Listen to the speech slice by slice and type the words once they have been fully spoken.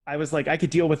I was like, I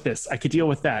could deal with this. I could deal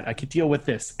with that. I could deal with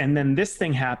this. And then this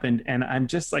thing happened. And I'm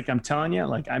just like, I'm telling you,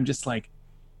 like, I'm just like,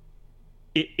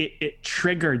 it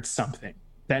triggered something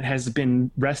that has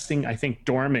been resting, I think,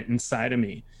 dormant inside of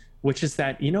me, which is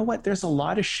that, you know what, there's a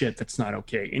lot of shit that's not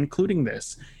okay, including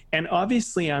this. And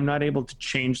obviously, I'm not able to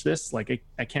change this. Like,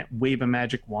 I can't wave a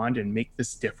magic wand and make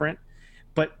this different.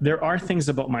 But there are things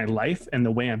about my life and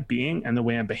the way I'm being and the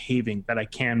way I'm behaving that I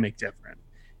can make different.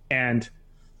 And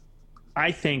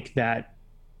I think that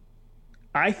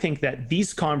I think that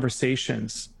these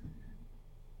conversations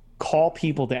call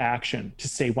people to action to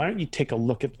say, why don't you take a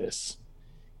look at this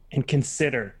and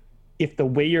consider if the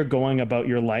way you're going about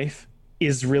your life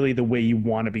is really the way you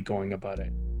want to be going about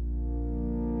it.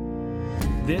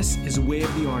 This is Way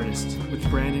of the Artist with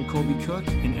Brandon Colby Cook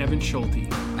and Evan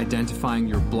Schulte. Identifying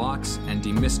your blocks and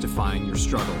demystifying your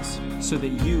struggles so that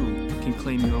you can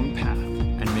claim your own path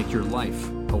and make your life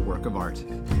a work of art.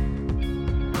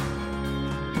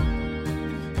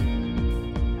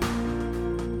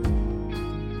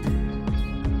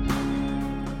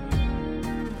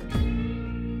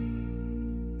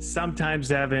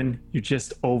 Sometimes, Evan, you're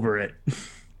just over it.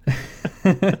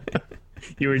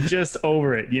 You were just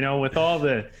over it, you know, with all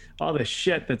the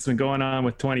shit that's been going on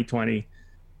with 2020.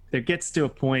 There gets to a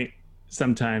point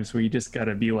sometimes where you just got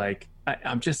to be like,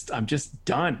 I'm just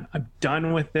done. I'm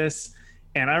done with this,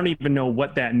 and I don't even know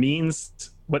what that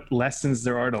means, what lessons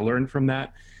there are to learn from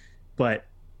that. But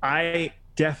I've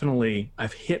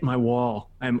hit my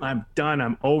wall. I'm done.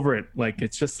 I'm over it. Like,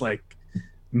 it's just like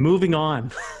moving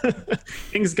on.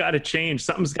 Things got to change.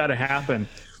 Something's got to happen.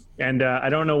 And I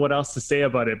don't know what else to say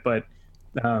about it, but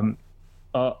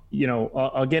I'll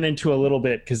get into a little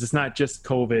bit, because it's not just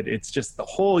COVID. It's just the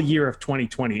whole year of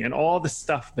 2020 and all the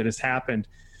stuff that has happened.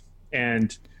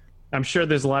 And I'm sure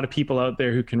there's a lot of people out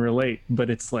there who can relate, but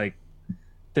it's like,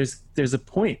 there's a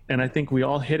point, and I think we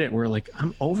all hit it. We're like,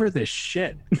 I'm over this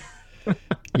shit.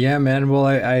 Yeah, man.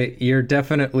 Well, you're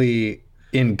definitely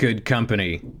in good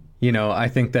company. You know, I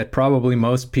think that probably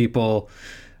most people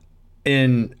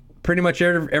in pretty much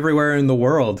everywhere in the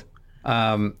world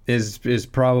is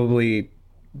probably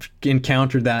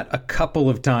encountered that a couple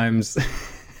of times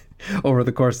over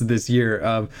the course of this year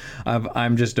of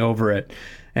I'm just over it.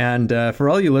 And for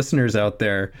all you listeners out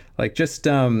there, like, just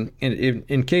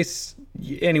in case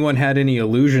anyone had any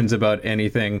illusions about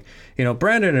anything, you know,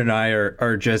 Brandon and I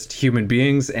are just human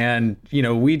beings, and, you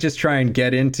know, we just try and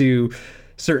get into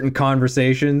certain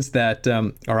conversations that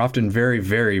are often very,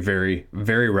 very, very,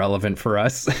 very relevant for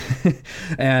us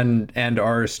and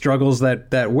our struggles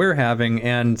that we're having.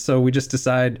 And so we just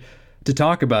decide to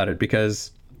talk about it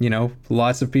because, you know,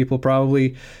 lots of people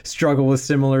probably struggle with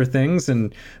similar things,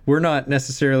 and we're not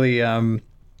necessarily,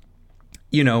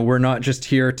 we're not just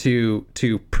here to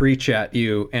preach at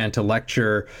you and to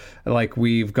lecture like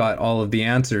we've got all of the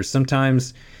answers.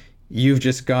 Sometimes you've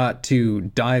just got to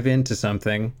dive into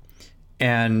something,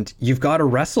 and you've got to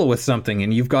wrestle with something,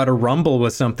 and you've got to rumble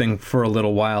with something for a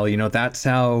little while. You know, that's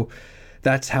how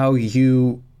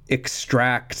you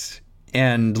extract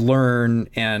and learn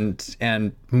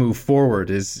and move forward.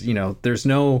 Is, you know, there's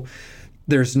no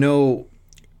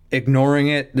ignoring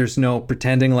it. There's no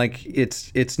pretending like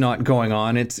it's not going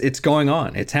on. It's going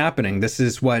on. It's happening. This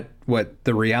is what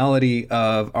the reality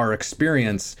of our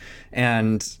experience,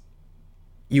 and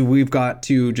we've got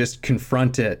to just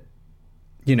confront it,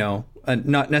 you know.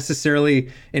 Not necessarily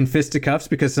in fisticuffs,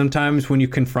 because sometimes when you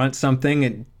confront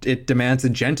something, it demands a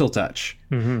gentle touch,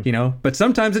 you know, but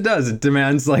sometimes it does. It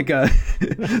demands like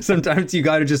sometimes you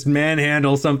got to just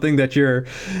manhandle something that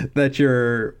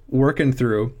you're working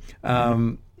through.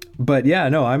 But yeah,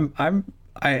 no,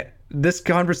 this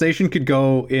conversation could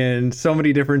go in so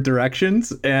many different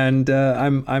directions, and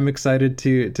I'm excited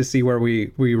to see where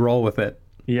we roll with it.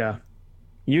 Yeah.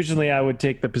 Usually I would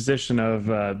take the position of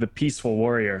the peaceful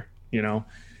warrior. You know,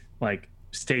 like,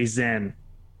 stay zen,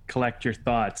 collect your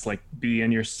thoughts, like, be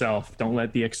in yourself. Don't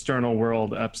let the external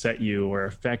world upset you or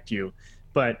affect you.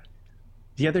 But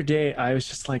the other day I was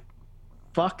just like,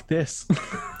 fuck this.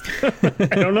 I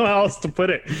don't know how else to put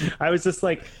it. I was just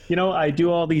like, you know, I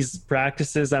do all these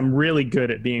practices. I'm really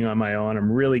good at being on my own. I'm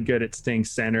really good at staying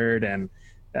centered. And,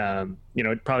 you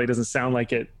know, it probably doesn't sound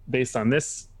like it based on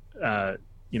this,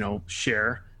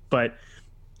 share, but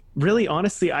really,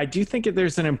 honestly, I do think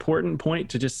there's an important point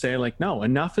to just say, like, no,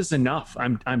 enough is enough.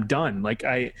 I'm done. Like,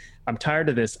 I'm tired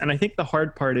of this. And I think the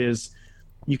hard part is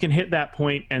you can hit that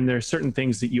point, and there's certain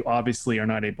things that you obviously are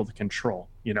not able to control.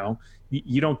 You know,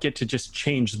 you don't get to just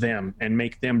change them and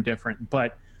make them different.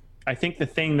 But I think the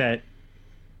thing that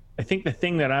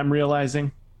I'm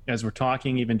realizing as we're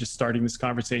talking, even just starting this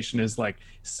conversation, is like,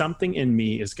 something in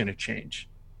me is going to change.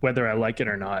 whether I like it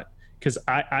or not. Because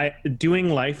I doing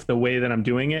life the way that I'm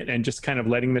doing it and just kind of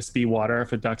letting this be water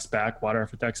off a duck's back,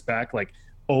 like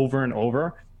over and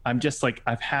over, I'm just like,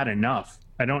 I've had enough.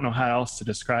 I don't know how else to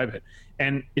describe it.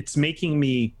 And it's making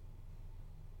me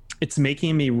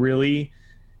really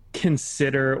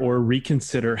consider or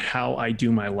reconsider how I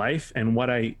do my life and what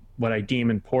I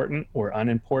deem important or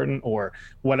unimportant, or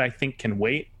what I think can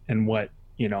wait, and what,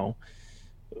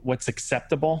 what's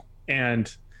acceptable.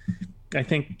 And I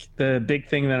think the big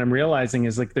thing that I'm realizing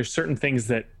is like, there's certain things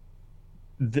that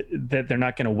they're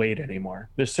not going to wait anymore.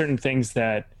 There's certain things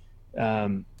that,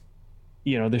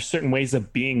 there's certain ways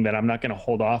of being that I'm not going to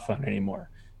hold off on anymore.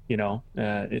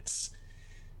 It's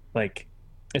like,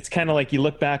 it's kind of like you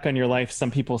look back on your life. Some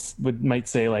people might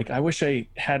say like, I wish I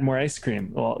had more ice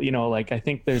cream. Well, like I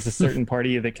think there's a certain part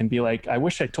of you that can be like, I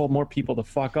wish I told more people to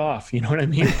fuck off. You know what I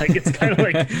mean? Like, it's kind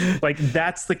of like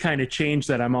that's the kind of change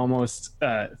that I'm almost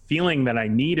feeling that I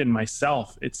need in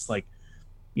myself. It's like,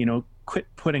 quit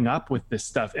putting up with this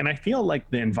stuff. And I feel like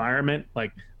the environment,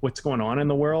 like what's going on in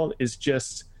the world, is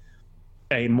just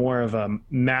a more of a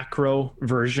macro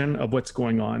version of what's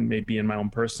going on maybe in my own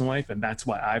personal life. And that's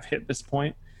why I've hit this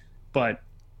point. But,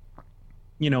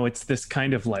 it's this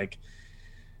kind of like,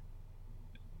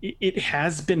 it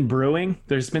has been brewing.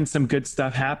 There's been some good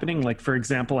stuff happening. Like, for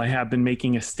example, I have been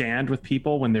making a stand with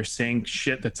people when they're saying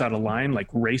shit that's out of line,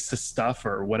 like racist stuff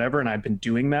or whatever. And I've been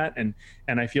doing that. And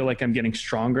I feel like I'm getting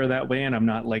stronger that way, and I'm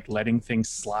not like letting things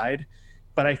slide.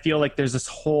 But I feel like there's this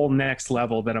whole next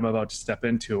level that I'm about to step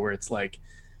into, where it's like,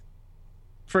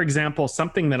 for example,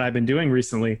 something that I've been doing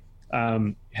recently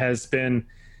has been,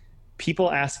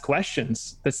 people ask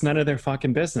questions that's none of their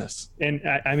fucking business. And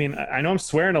I mean, I know I'm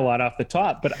swearing a lot off the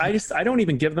top, but I don't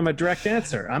even give them a direct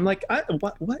answer. I'm like,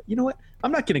 what? You know what?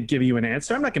 I'm not going to give you an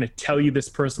answer. I'm not going to tell you this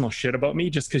personal shit about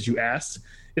me just because you asked.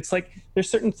 It's like, there's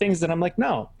certain things that I'm like,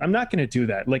 no, I'm not going to do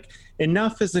that. Like,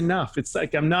 enough is enough. It's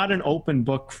like, I'm not an open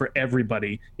book for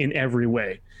everybody in every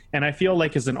way. And I feel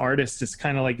like as an artist, it's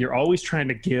kind of like, you're always trying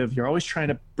to give, you're always trying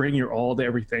to bring your all to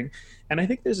everything. And I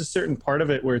think there's a certain part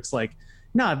of it where it's like,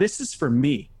 nah, this is for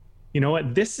me. You know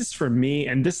what? This is for me,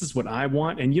 and this is what I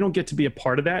want. And you don't get to be a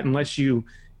part of that unless you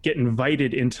get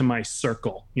invited into my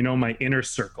circle, my inner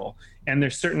circle. And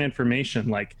there's certain information,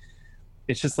 like,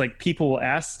 it's just like people will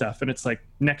ask stuff and it's like,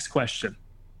 next question.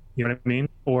 You know what I mean?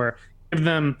 Or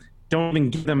don't even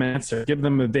give them an answer. Give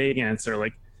them a vague answer.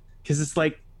 Like, because it's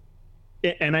like,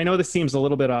 and I know this seems a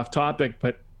little bit off topic,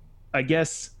 but I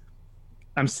guess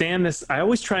I'm saying this, I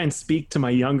always try and speak to my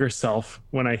younger self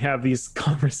when I have these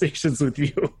conversations with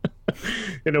you.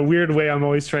 In a weird way, I'm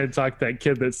always trying to talk to that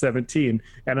kid that's 17.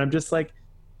 And I'm just like,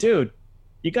 dude,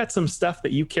 you got some stuff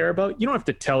that you care about. You don't have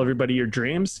to tell everybody your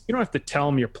dreams. You don't have to tell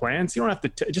them your plans. You don't have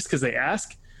to, just because they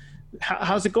ask,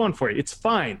 how's it going for you? It's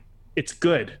fine. It's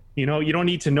good. You don't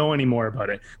need to know any more about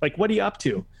it. Like, what are you up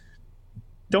to?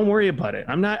 Don't worry about it.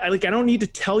 I don't need to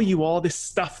tell you all this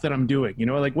stuff that I'm doing,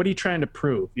 like, what are you trying to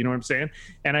prove? You know what I'm saying?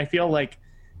 And I feel like,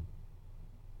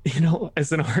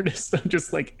 as an artist, I'm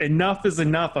just like, enough is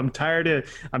enough. I'm tired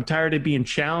of being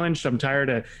challenged. I'm tired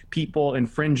of people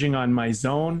infringing on my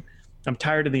zone. I'm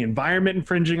tired of the environment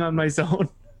infringing on my zone.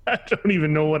 I don't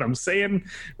even know what I'm saying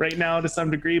right now to some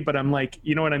degree, but I'm like,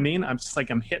 you know what I mean? I'm just like,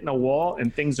 I'm hitting a wall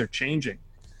and things are changing.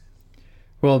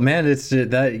 Well, man, it's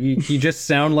that you just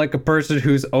sound like a person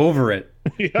who's over it.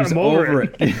 Yeah, who's I'm over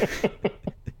it.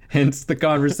 Hence the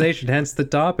conversation, hence the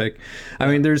topic. I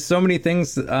mean, there's so many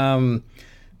things that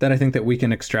I think that we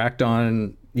can extract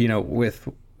on, with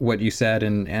what you said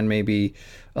and maybe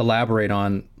elaborate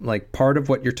on. Like, part of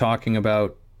what you're talking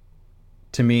about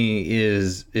to me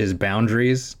is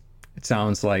boundaries. It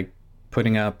sounds like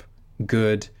putting up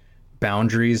good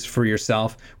boundaries for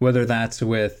yourself, whether that's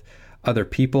with other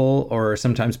people or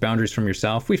sometimes boundaries from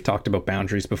yourself. We've talked about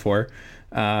boundaries before.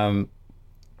 But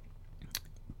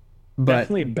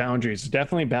definitely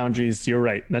boundaries. You're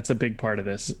right. That's a big part of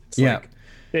this.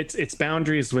 It's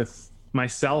boundaries with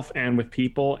myself and with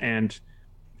people. And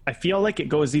I feel like it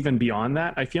goes even beyond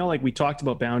that. I feel like we talked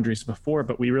about boundaries before,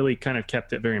 but we really kind of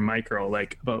kept it very micro,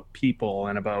 like about people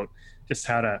and about just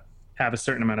how to have a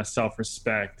certain amount of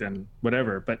self-respect and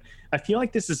whatever. But I feel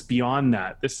like this is beyond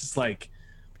that. This is like,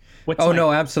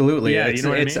 no, absolutely. Yeah, you know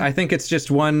what I mean? I think it's just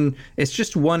one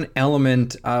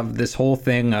element of this whole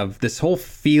thing, of this whole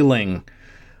feeling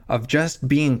of just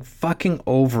being fucking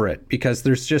over it, because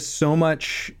there's just so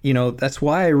much, that's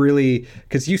why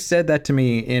because you said that to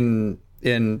me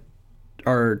in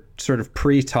our sort of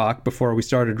pre-talk before we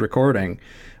started recording,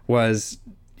 was,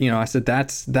 I said,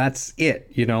 that's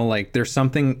it, like there's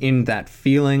something in that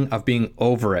feeling of being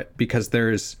over it, because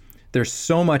there's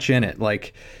so much in it.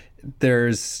 Like,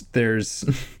 there's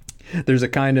there's a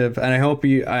kind of, and I hope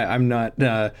I'm not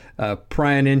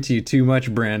prying into you too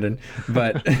much, Brandon,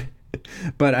 but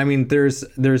but I mean,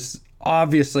 there's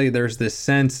obviously there's this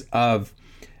sense of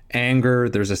anger,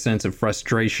 there's a sense of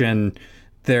frustration,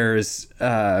 there's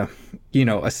a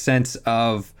sense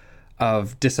of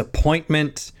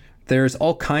disappointment. There's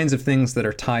all kinds of things that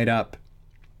are tied up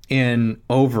in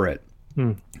over it.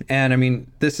 And I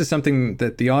mean, this is something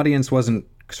that the audience wasn't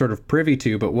sort of privy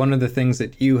to, but one of the things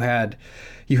that you had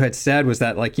said was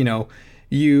that, like,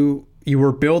 you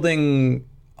were building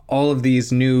all of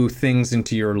these new things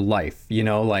into your life,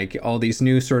 like all these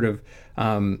new sort of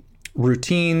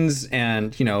routines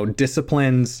and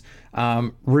disciplines,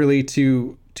 really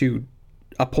to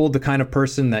uphold the kind of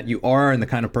person that you are and the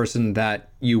kind of person that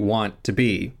you want to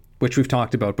be, which we've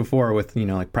talked about before with,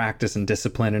 like practice and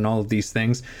discipline and all of these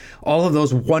things, all of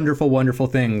those wonderful, wonderful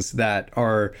things that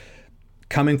are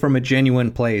coming from a genuine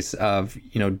place of,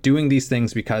 doing these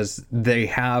things because they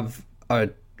have a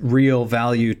real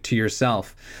value to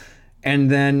yourself.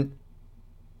 And then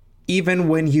even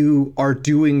when you are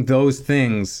doing those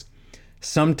things,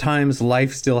 sometimes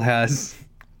life still has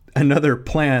another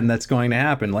plan that's going to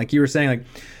happen. Like you were saying,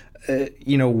 like,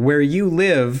 where you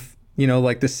live,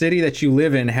 like the city that you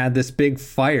live in had this big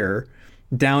fire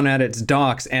down at its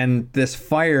docks, and this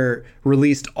fire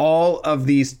released all of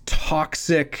these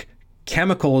toxic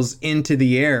chemicals into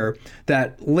the air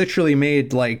that literally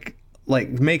made like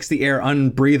makes the air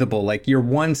unbreathable. Like you're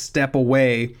one step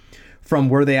away from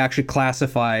where they actually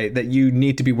classify that you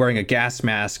need to be wearing a gas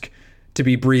mask to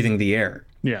be breathing the air.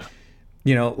 Yeah.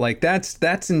 Like that's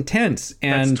intense.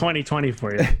 And that's 2020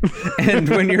 for you. And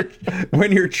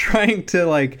when you're trying to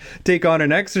like take on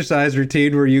an exercise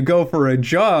routine where you go for a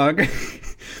jog,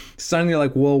 suddenly you're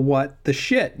like, well, what the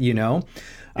shit, Yeah.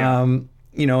 And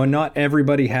not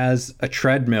everybody has a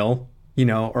treadmill,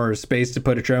 or a space to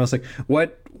put a treadmill. It's like,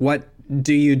 what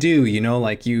do you do?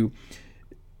 Like you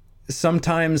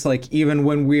sometimes, like, even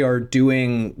when we are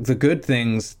doing the good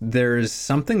things, there's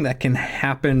something that can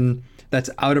happen that's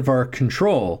out of our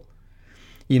control,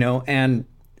 and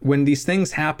when these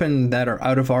things happen that are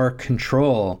out of our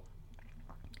control,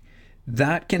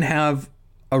 that can have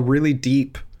a really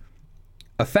deep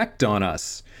effect on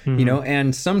us,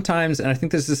 and sometimes, and I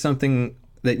think this is something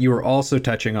that you were also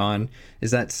touching on,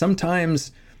 is that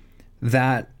sometimes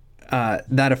that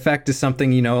effect is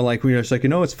something, like we're just like,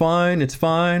 it's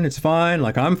fine.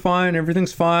 Like, I'm fine.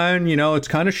 Everything's fine. It's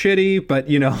kind of shitty, but,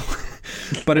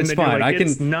 but it's fine. Like,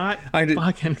 it's not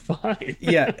fucking fine.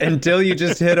 Yeah. Until you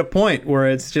just hit a point where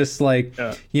it's just like,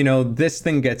 this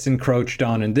thing gets encroached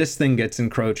on and this thing gets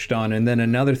encroached on, and then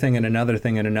another thing and another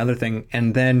thing and another thing.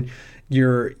 And then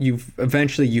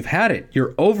you've had it,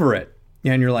 you're over it.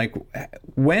 And you're like,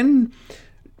 when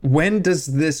does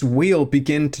this wheel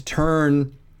begin to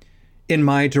turn in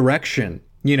my direction,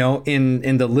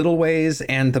 in the little ways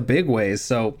and the big ways?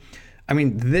 So, I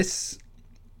mean, this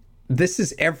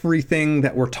is everything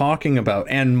that we're talking about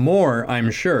and more, I'm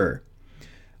sure.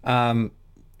 So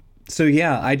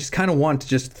yeah, I just kind of want to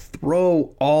just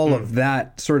throw all of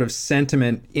that sort of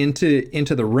sentiment into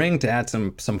the ring to add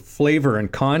some flavor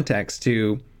and context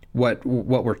to what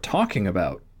we're talking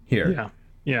about here.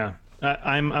 Yeah.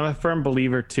 I'm a firm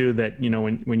believer too that,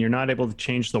 when you're not able to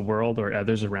change the world or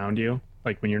others around you,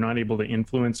 like when you're not able to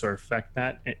influence or affect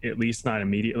that, at least not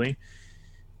immediately,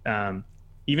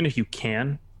 even if you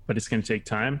can, but it's going to take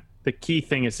time. The key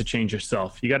thing is to change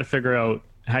yourself. You got to figure out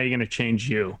how you're going to change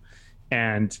you.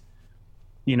 And,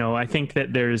 I think that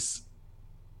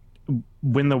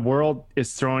when the world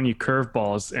is throwing you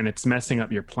curveballs and it's messing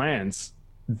up your plans,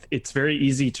 it's very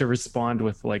easy to respond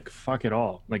with like, fuck it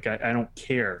all. Like, I don't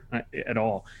care at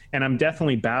all. And I'm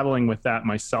definitely battling with that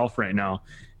myself right now.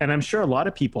 And I'm sure a lot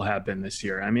of people have been this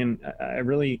year. I mean, I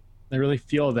really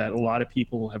feel that a lot of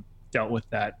people have dealt with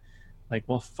that. Like,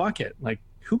 well, fuck it. Like,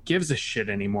 who gives a shit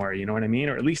anymore? You know what I mean?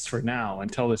 Or at least for now,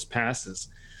 until this passes.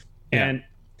 Yeah. And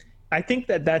I think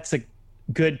that that's a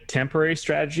good temporary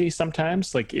strategy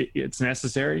sometimes. Like, it's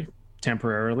necessary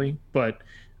temporarily, but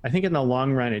I think in the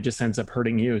long run, it just ends up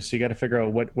hurting you. So you got to figure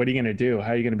out what are you going to do?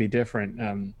 How are you going to be different?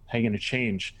 How are you going to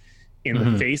change in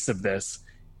the face of this?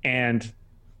 And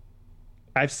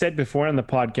I've said before on the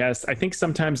podcast, I think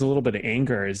sometimes a little bit of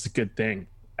anger is a good thing.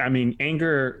 I mean,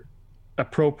 anger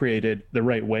appropriated the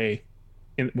right way,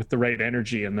 with the right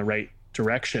energy and the right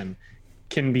direction,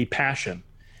 can be passion.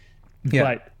 Yeah.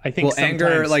 But I think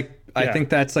anger, I think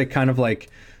that's like kind of like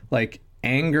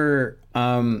anger,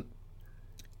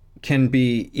 can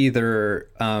be either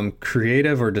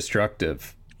creative or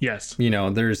destructive. Yes.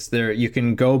 You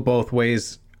can go both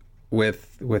ways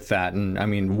with that, and I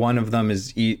mean, one of them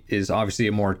is obviously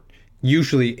a more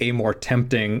usually a more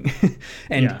tempting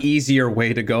and Yeah. easier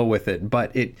way to go with it.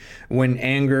 But when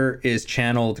anger is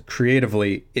channeled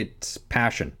creatively, it's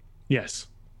passion. Yes,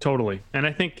 totally. And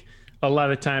I think a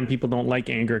lot of the time people don't like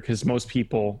anger because most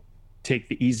people take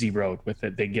the easy road with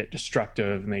it. They get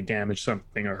destructive and they damage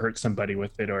something or hurt somebody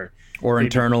with it, or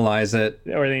Internalize it.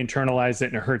 or they internalize it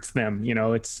and it hurts them. You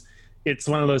know, it's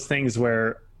one of those things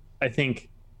where I think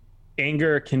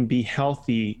anger can be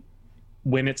healthy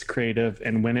when it's creative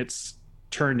and when it's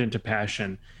turned into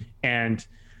passion. And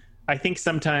I think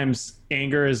sometimes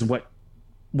anger is what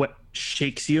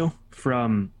shakes you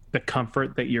from the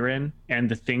comfort that you're in and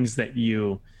the things that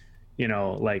you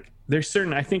know, like there's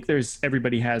certain, I think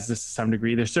everybody has this to some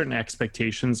degree. There's certain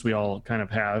expectations we all kind of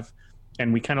have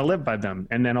and we kind of live by them.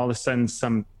 And then all of a sudden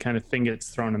some kind of thing gets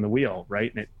thrown in the wheel,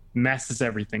 right? And it messes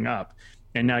everything up.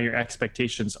 And now your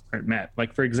expectations aren't met.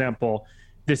 Like, for example,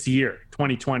 this year,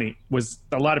 2020, was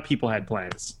a lot of people had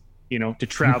plans, you know, to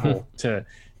travel, to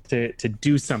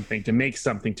do something, to make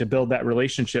something, to build that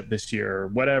relationship this year or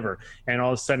whatever. And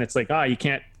all of a sudden it's like,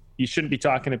 you shouldn't be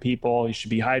talking to people. You should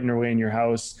be hiding away in your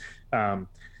house.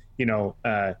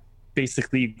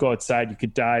 Basically you go outside, you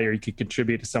could die or you could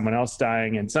contribute to someone else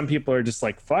dying. And some people are just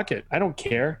like, fuck it, I don't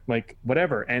care, like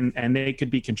whatever. And they could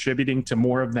be contributing to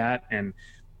more of that. And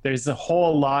there's a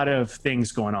whole lot of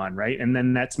things going on, right? And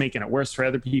then that's making it worse for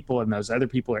other people. And those other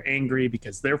people are angry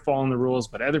because they're following the rules,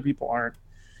 but other people aren't.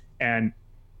 And,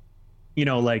 you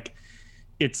know, like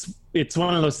it's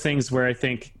one of those things where I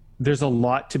think there's a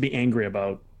lot to be angry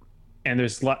about. And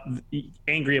there's a lot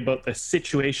angry about the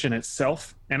situation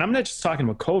itself. And I'm not just talking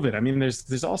about COVID. I mean,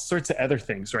 there's all sorts of other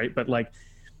things, right? But like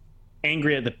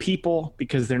angry at the people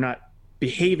because they're not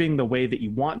behaving the way that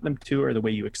you want them to, or the way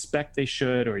you expect they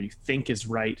should, or you think is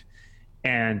right.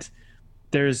 And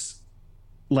there's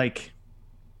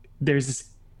this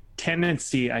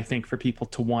tendency, I think, for people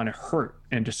to want to hurt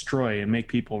and destroy and make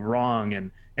people wrong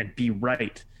and be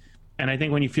right. And I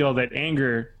think when you feel that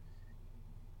anger,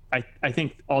 I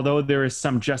think although there is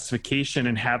some justification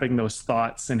in having those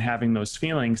thoughts and having those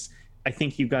feelings, I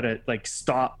think you've got to like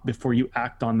stop before you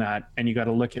act on that. And you got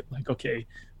to look at like, okay,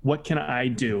 what can I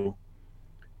do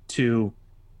to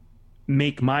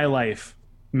make my life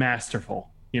masterful,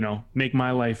 you know, make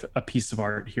my life a piece of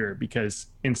art here? Because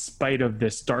in spite of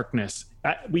this darkness,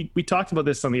 we talked about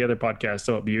this on the other podcast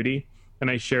about beauty.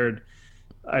 And I shared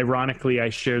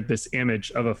this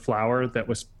image of a flower that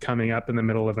was coming up in the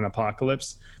middle of an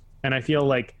apocalypse. And I feel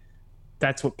like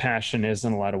that's what passion is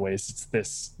in a lot of ways. It's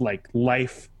this like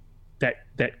life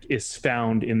that is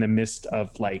found in the midst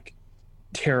of like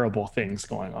terrible things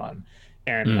going on.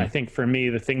 And I think for me,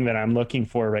 the thing that I'm looking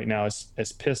for right now is,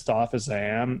 as pissed off as I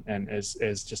am and as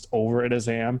just over it as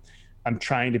I am, I'm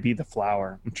trying to be the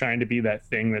flower. I'm trying to be that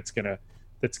thing that's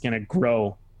gonna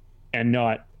grow and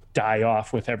not die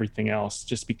off with everything else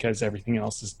just because everything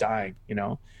else is dying, you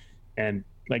know? And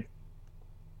like,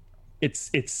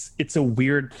 it's a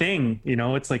weird thing, you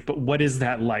know? It's like, but what is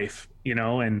that life, you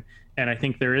know? And I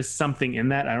think there is something in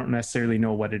that. I don't necessarily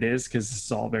know what it is because this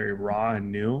is all very raw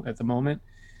and new at the moment.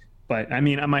 But I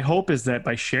mean, my hope is that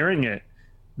by sharing it,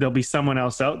 there'll be someone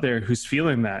else out there who's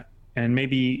feeling that. And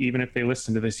maybe even if they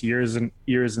listen to this years and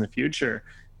years in the future,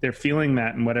 they're feeling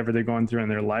that in whatever they're going through in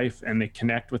their life, and they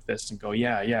connect with this and go,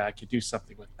 yeah, I could do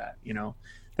something with that. You know,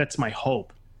 that's my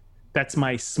hope. That's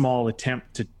my small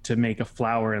attempt to make a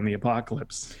flower in the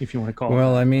apocalypse, if you want to call it.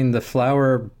 Well, I mean, the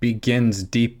flower begins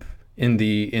deep in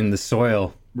the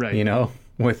soil, right? You know,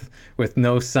 with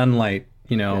no sunlight,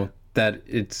 you know, that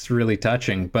it's really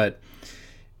touching. But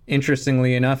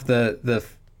interestingly enough, the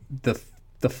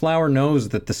flower knows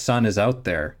that the sun is out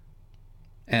there,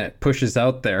 and it pushes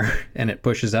out there and it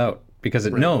pushes out because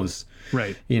it knows,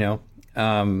 right? You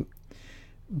know,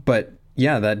 but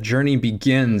yeah, that journey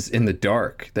begins in the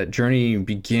dark. That journey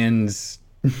begins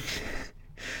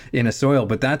in a soil,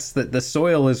 but that's the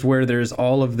soil is where there's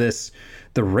all of this,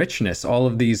 the richness, all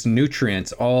of these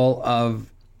nutrients, all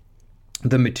of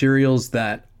the materials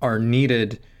that are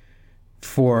needed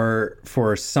for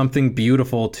something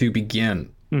beautiful to begin.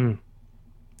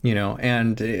 You know,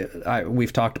 and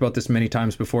we've talked about this many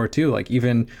times before too. Like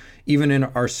even in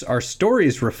our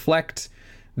stories reflect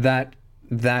that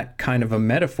kind of a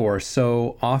metaphor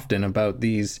so often about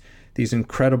these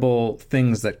incredible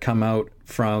things that come out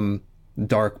from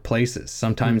dark places.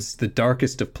 Sometimes the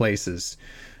darkest of places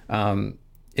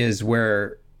is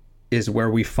where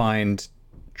we find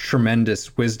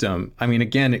tremendous wisdom. I mean,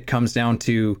 again, it comes down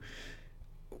to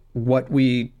what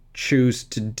we choose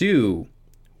to do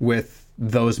with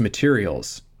those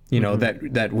materials, you know,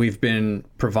 that we've been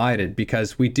provided,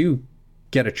 because we do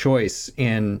get a choice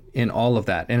in all of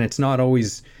that. And it's not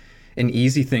always an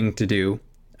easy thing to do.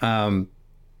 And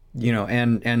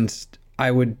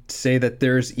I would say that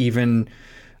there's even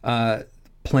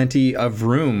plenty of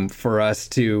room for us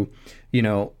to,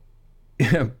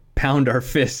 pound our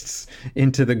fists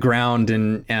into the ground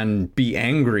and be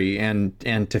angry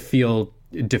and to feel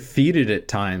defeated at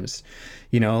times.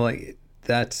 Like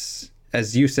that's,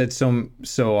 as you said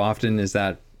so often, is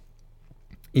that,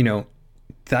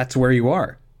 that's where you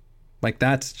are. Like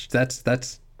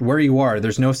that's where you are.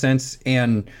 There's no sense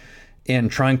in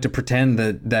trying to pretend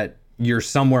that you're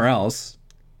somewhere else.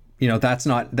 That's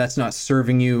not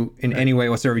serving you in any way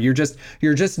whatsoever. You're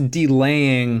just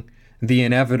delaying the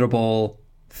inevitable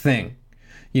thing,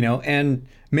 and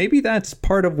maybe that's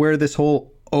part of where this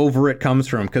whole over it comes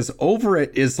from, because over it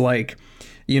is like,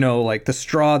 like the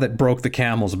straw that broke the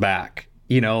camel's back.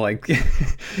 Like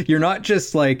you're not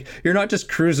just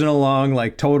cruising along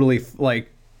like totally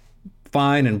like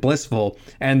fine and blissful,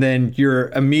 and then you're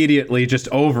immediately just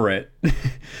over it.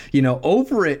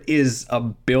 Over it is a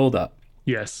buildup.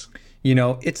 Yes.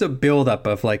 It's a buildup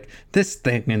of like this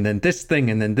thing and then this thing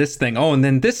and then this thing. Oh, and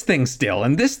then this thing still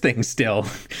and this thing still.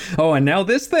 Oh, and now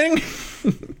this thing.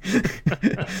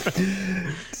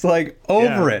 It's like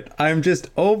over it. I'm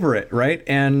just over it, right?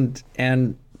 And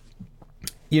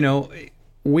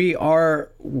we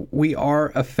are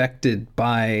affected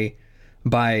by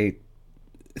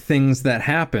things that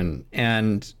happen,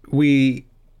 and we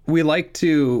like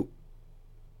to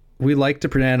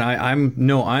pretend.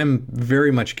 I'm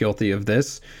very much guilty of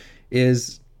this.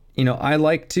 I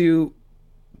like to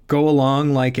go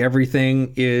along like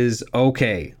everything is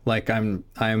okay. Like I'm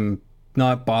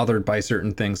not bothered by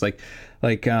certain things.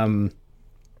 I'm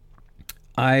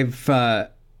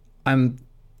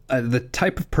the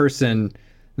type of person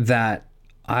that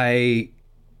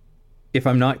if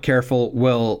I'm not careful,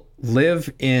 will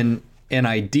live in an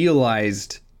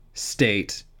idealized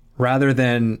state rather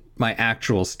than my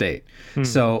actual state.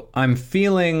 So I'm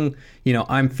feeling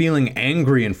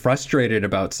angry and frustrated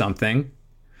about something,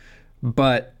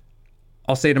 but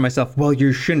I'll say to myself, well,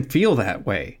 you shouldn't feel that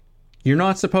way. You're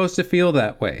not supposed to feel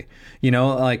that way.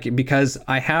 Because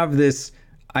I have this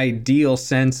ideal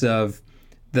sense of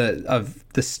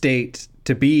the state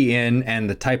to be in, and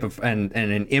the type of and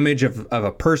an image of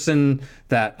a person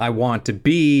that I want to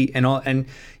be, and all, and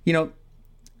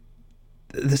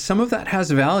some of that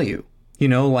has value.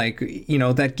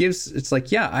 That gives, it's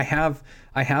like, yeah, I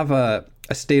have a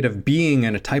state of being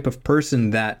and a type of person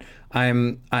that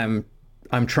I'm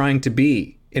trying to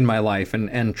be in my life,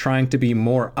 and trying to be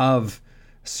more of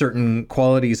certain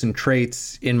qualities and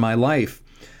traits in my life.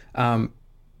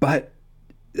 But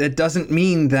it doesn't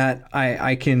mean that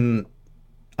I can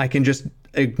just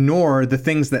ignore the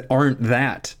things that aren't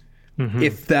that,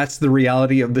 if that's the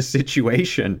reality of the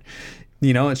situation.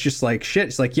 It's just like, shit.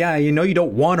 It's like, yeah, you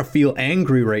don't want to feel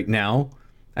angry right now.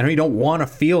 I know you don't want to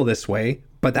feel this way,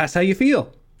 but that's how you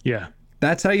feel. Yeah.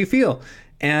 That's how you feel.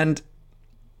 And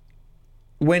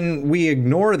when we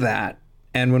ignore that,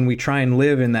 and when we try and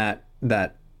live in that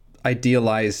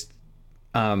idealized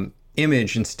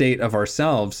image and state of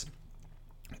ourselves,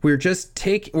 we're just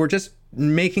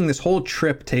making this whole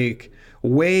trip take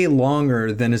way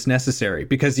longer than is necessary,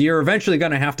 because you're eventually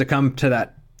going to have to come to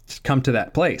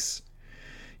that place,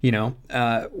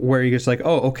 where you're just like,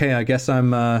 oh, okay, I guess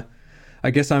I'm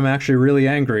actually really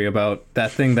angry about that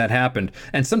thing that happened.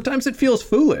 And sometimes it feels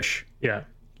foolish. Yeah.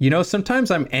 Sometimes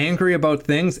I'm angry about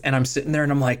things, and I'm sitting there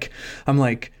and I'm like,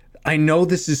 I know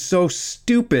this is so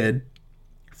stupid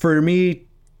for me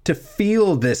to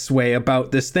feel this way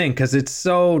about this thing, because it's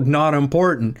so not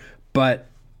important, but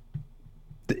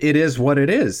it is what it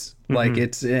is. Like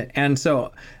and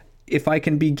so if I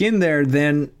can begin there,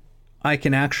 then I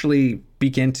can actually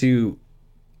begin to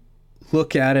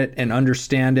look at it and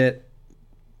understand it,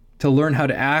 to learn how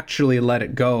to actually let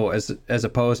it go, as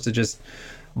opposed to just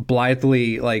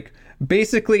blithely, like,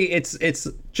 basically it's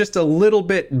just a little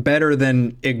bit better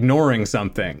than ignoring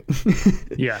something.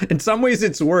 Yeah. In some ways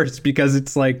it's worse, because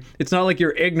it's like, it's not like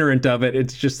you're ignorant of it,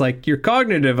 it's just like you're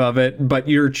cognitive of it, but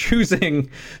you're choosing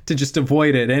to just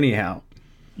avoid it anyhow.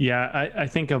 Yeah, I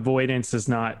think avoidance is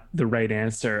not the right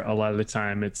answer a lot of the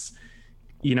time. It's,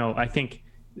 I think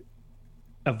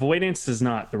avoidance is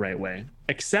not the right way.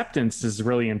 Acceptance is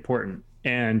really important.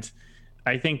 And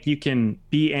I think you can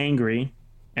be angry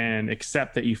and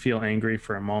accept that you feel angry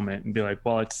for a moment and be like,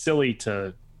 well, it's silly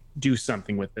to do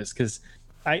something with this. Because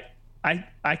I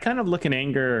kind of look at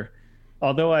anger,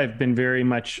 although I've been very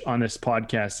much on this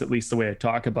podcast, at least the way I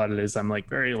talk about it is I'm like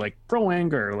very like pro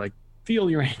anger, like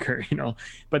feel your anger,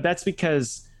 but that's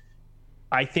because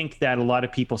I think that a lot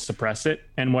of people suppress it.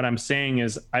 And what I'm saying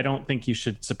is, I don't think you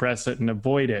should suppress it and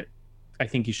avoid it. I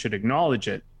think you should acknowledge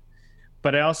it,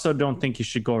 but I also don't think you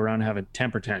should go around having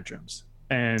temper tantrums.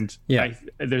 And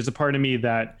there's a part of me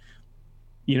that,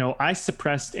 I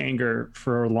suppressed anger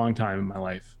for a long time in my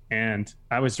life, and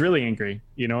I was really angry,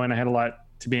 and I had a lot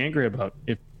to be angry about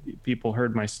if people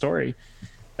heard my story.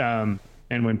 And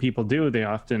when people do, they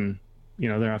often,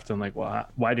 they're often like, well,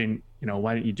 why didn't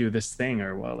you do this thing?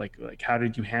 Or, well, like, how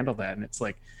did you handle that? And it's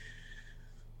like,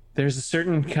 there's a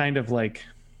certain kind of like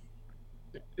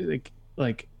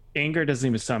anger doesn't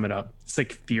even sum it up. It's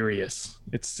like furious.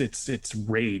 It's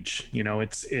rage,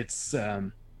 it's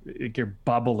like you're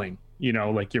bubbling,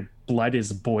 like your blood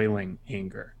is boiling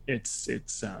anger. It's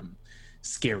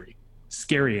scary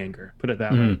anger, put it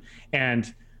that way.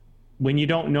 And when you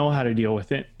don't know how to deal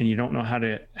with it, and you don't know how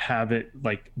to have it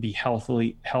like be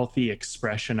healthy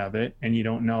expression of it, and you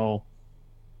don't know,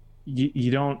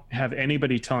 you don't have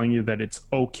anybody telling you that it's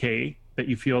okay that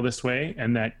you feel this way,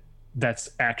 and that's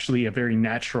actually a very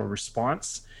natural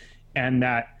response, and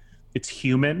that it's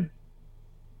human.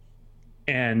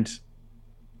 And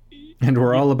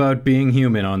we're all about being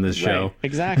human on this show. Right,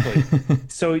 exactly.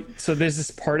 So there's this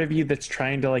part of you that's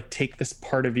trying to like take this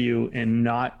part of you and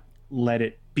not let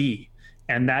it be.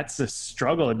 And that's a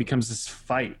struggle. It becomes this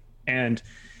fight. And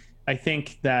I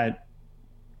think that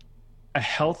a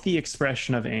healthy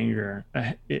expression of anger,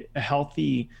 a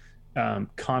healthy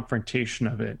confrontation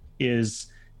of it is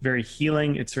very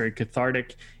healing. It's very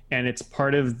cathartic, and it's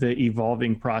part of the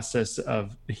evolving process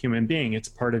of the human being. It's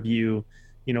part of you,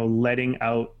 letting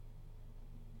out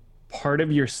part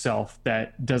of yourself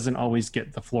that doesn't always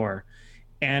get the floor.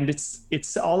 And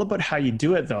it's all about how you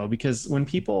do it, though, because when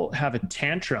people have a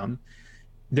tantrum,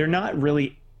 they're not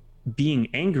really being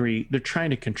angry. They're trying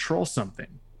to control something.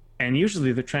 And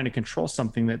usually they're trying to control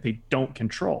something that they don't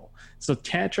control. So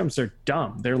tantrums are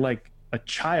dumb. They're like a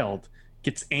child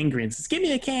gets angry and says, give me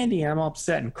the candy. And I'm all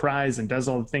upset and cries and does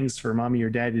all the things for mommy or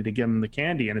daddy to give them the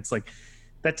candy. And it's like,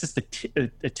 that's just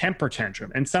a temper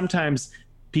tantrum. And sometimes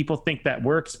people think that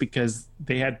works because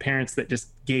they had parents that just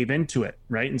gave into it,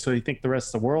 right? And so they think the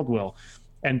rest of the world will.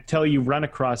 Until you run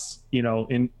across,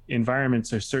 in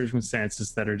environments or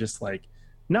circumstances that are just like,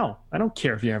 no, I don't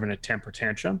care if you're having a temper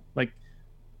tantrum. Like,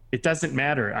 it doesn't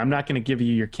matter. I'm not going to give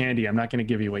you your candy. I'm not going to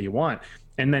give you what you want.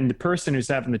 And then the person who's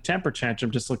having the temper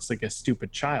tantrum just looks like a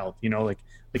stupid child, like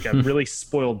a really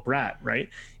spoiled brat, right?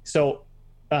 So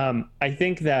I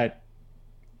think that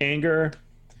anger,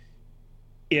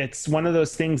 it's one of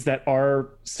those things that our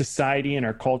society and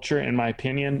our culture, in my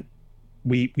opinion,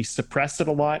 we suppress it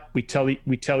a lot. We tell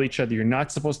each other, you're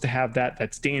not supposed to have that.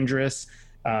 That's dangerous.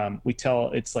 We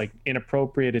tell it's like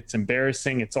inappropriate. It's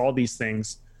embarrassing. It's all these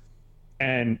things.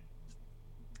 And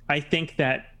I think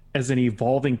that as an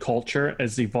evolving culture,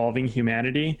 as evolving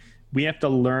humanity, we have to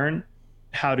learn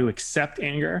how to accept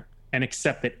anger and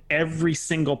accept that every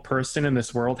single person in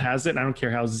this world has it. I don't care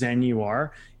how zen you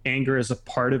are. Anger is a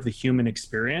part of the human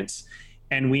experience,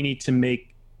 and we need to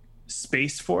make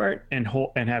space for it and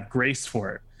have grace for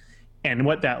it. And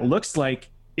what that looks like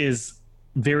is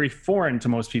very foreign to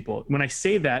most people. When I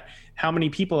say that, how many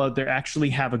people out there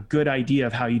actually have a good idea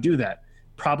of how you do that?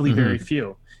 Probably very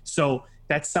few. So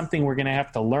that's something we're going to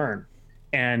have to learn.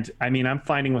 And I mean, I'm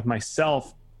finding with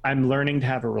myself, I'm learning to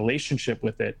have a relationship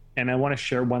with it. And I want to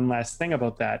share one last thing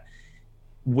about that.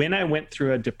 When I went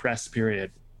through a depressed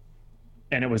period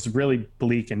and it was really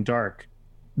bleak and dark,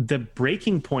 the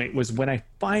breaking point was when I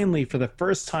finally, for the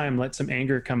first time, let some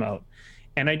anger come out.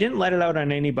 And I didn't let it out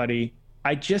on anybody.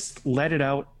 I just let it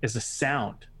out as a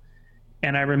sound.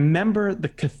 And I remember the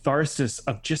catharsis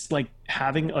of just like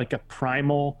having like a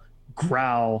primal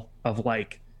growl of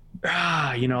like,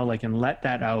 and let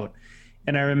that out.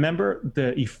 And I remember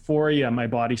the euphoria my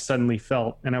body suddenly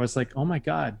felt. And I was like, oh my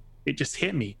God, it just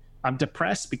hit me. I'm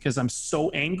depressed because I'm so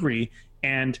angry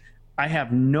and I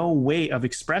have no way of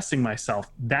expressing myself.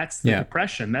 That's the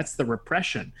depression. That's the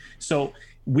repression. So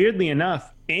weirdly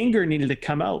enough, anger needed to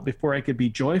come out before I could be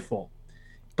joyful.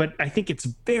 But I think it's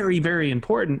very, very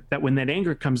important that when that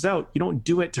anger comes out, you don't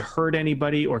do it to hurt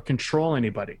anybody or control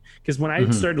anybody. Because when I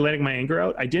started letting my anger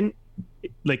out, I didn't,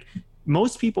 like,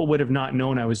 most people would have not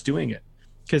known I was doing it.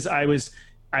 Because I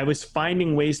was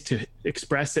finding ways to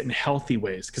express it in healthy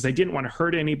ways. Because I didn't want to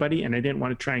hurt anybody and I didn't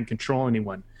want to try and control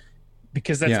anyone.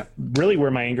 Because that's really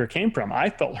where my anger came from. I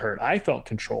felt hurt. I felt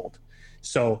controlled.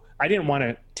 So I didn't want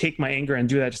to take my anger and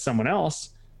do that to someone else.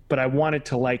 But I wanted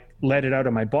to like let it out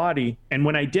of my body. And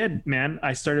when I did, man,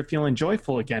 I started feeling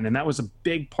joyful again. And that was a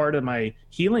big part of my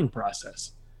healing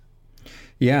process.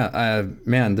 Yeah,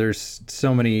 man, there's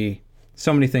so many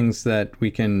things that we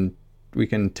can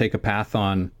take a path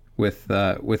on with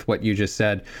what you just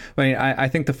said. I mean, I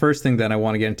think the first thing that I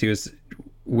want to get into is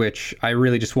which I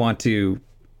really just want to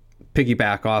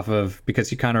piggyback off of,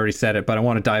 because you kind of already said it, but I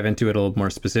want to dive into it a little more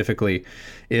specifically,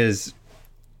 is,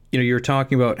 you're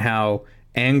talking about how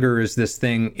anger is this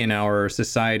thing in our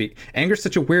society. Anger is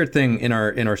such a weird thing in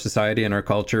our society and our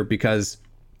culture, because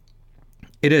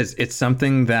it's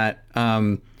something that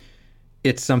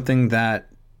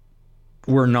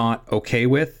we're not okay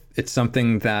with. It's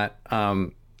something that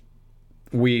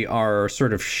we are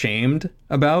sort of shamed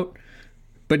about.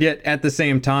 But yet at the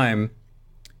same time,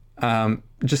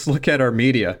 just look at our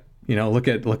media, look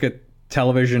at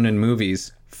television and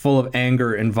movies full of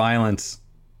anger and violence,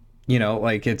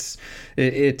 like it's,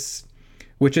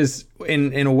 which is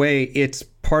in a way, it's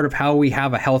part of how we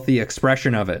have a healthy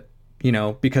expression of it,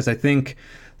 because I think,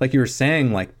 like you were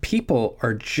saying, like, people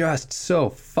are just so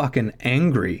fucking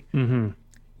angry. Mm-hmm.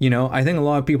 I think a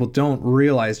lot of people don't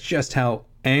realize just how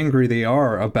angry they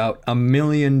are about a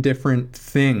million different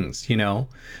things,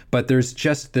 but there's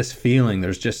just this feeling,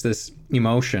 there's just this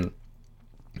emotion,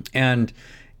 and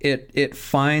it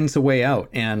finds a way out.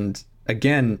 And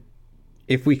again,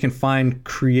 if we can find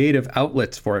creative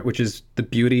outlets for it, which is the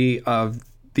beauty of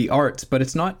the arts, but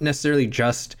it's not necessarily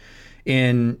just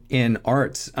in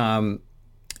arts.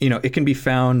 It can be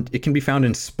found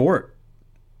in sport,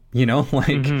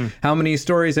 like how many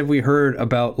stories have we heard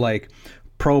about, like,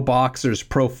 pro boxers,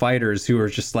 pro fighters who are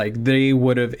just like, they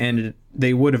would have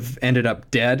ended up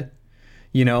dead,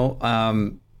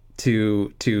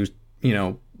 to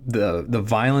the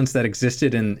violence that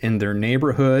existed in their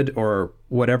neighborhood or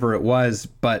whatever it was,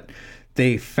 but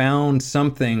they found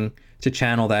something to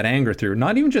channel that anger through.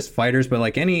 Not even just fighters, but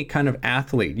like any kind of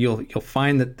athlete. You'll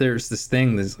find that there's this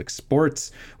thing, there's like,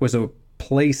 sports was a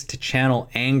place to channel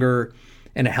anger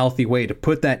in a healthy way, to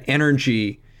put that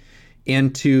energy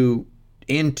into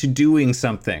doing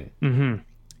something. Mm-hmm.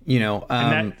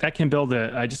 And that can build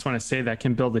I just want to say that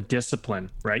can build a discipline,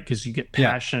 right? Because you get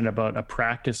passionate about a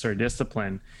practice or a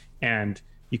discipline, and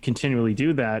you continually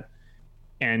do that.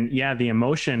 And the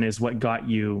emotion is what got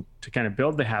you to kind of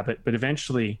build the habit, but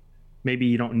eventually maybe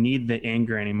you don't need the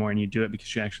anger anymore, and you do it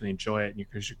because you actually enjoy it and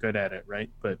because you're good at it, right?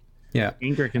 But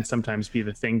anger can sometimes be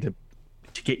the thing to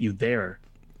get you there.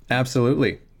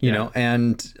 Absolutely.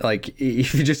 And like,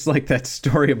 if you just like that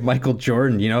story of Michael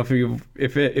Jordan,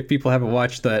 if people haven't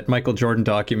watched that Michael Jordan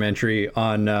documentary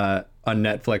on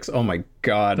Netflix, oh my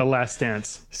God. The Last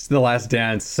Dance. The Last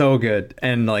Dance. So good.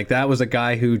 And like, that was a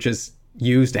guy who just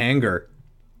used anger,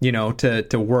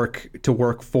 to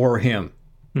work for him,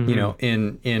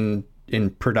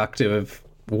 in productive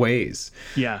ways.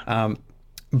 Yeah.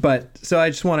 But so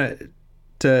I just want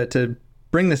to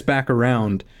bring this back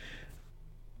around.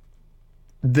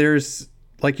 There's,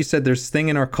 like you said, there's this thing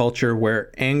in our culture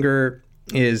where anger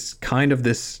is kind of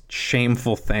this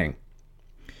shameful thing.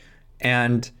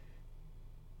 And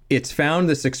it's found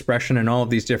this expression in all of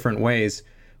these different ways.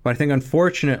 But I think,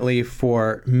 unfortunately,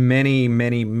 for many,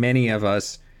 many, many of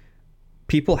us,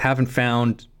 people haven't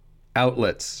found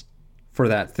outlets for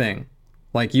that thing.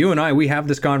 Like you and I, we have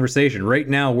this conversation right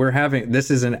now.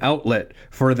 This is an outlet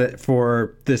for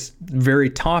this very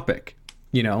topic,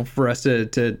 for us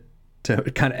to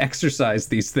kind of exercise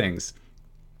these things.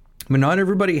 But not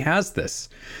everybody has this,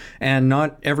 and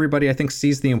not everybody, I think,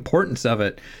 sees the importance of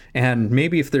it. And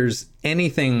maybe if there's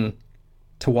anything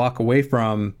to walk away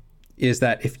from, is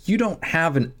that if you don't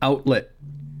have an outlet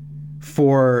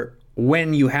for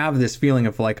when you have this feeling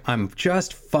of like, I'm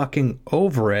just fucking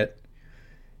over it,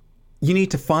 you need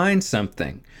to find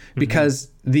something, because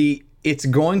it's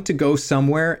going to go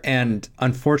somewhere. And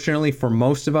unfortunately for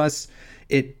most of us,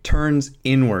 it turns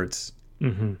inwards.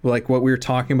 Mm-hmm. Like what we were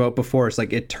talking about before, it's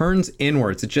like it turns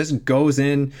inwards. It just goes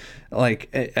in,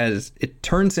 like, as it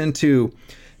turns into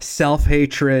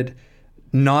self-hatred,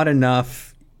 not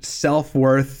enough.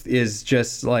 Self-worth is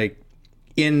just like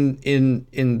in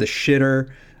the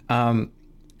shitter. And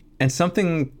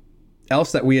something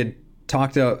else that we had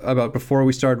talked about before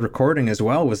we started recording as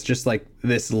well was just like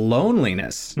this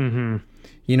loneliness. Mm-hmm.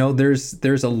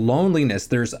 There's a loneliness.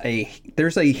 There's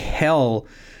a hell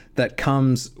that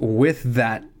comes with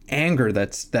that anger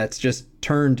that's just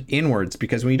turned inwards,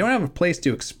 because when you don't have a place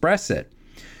to express it,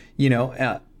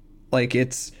 like,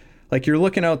 it's like you're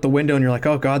looking out the window and you're like,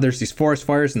 oh God, there's these forest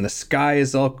fires and the sky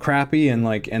is all crappy, and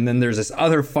then there's this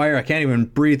other fire, I can't even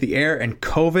breathe the air, and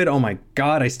COVID, oh my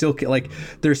God, I still get, like,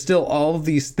 there's still all of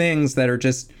these things that are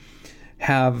just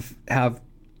have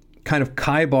kind of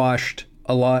kiboshed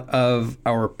a lot of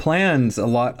our plans, a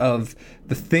lot of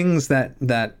the things that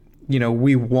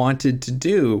we wanted to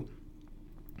do.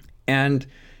 And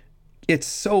it's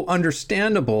so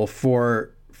understandable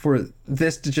for for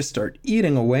this to just start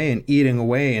eating away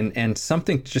and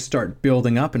something to just start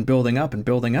building up and building up and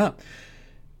building up,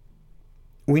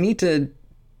 we need to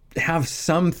have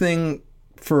something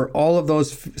for all of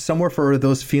those, somewhere for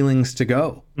those feelings to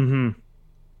go.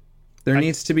 There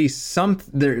needs to be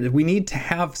we need to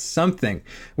have something,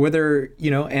 whether, you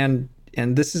know, and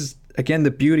this is again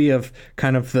the beauty of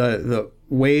kind of the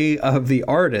way of the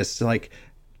artist. Like,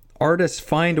 artists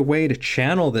find a way to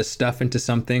channel this stuff into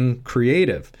something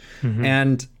creative.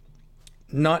 And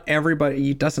not everybody,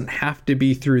 it doesn't have to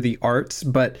be through the arts,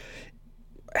 but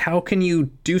how can you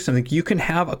do something? You can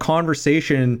have a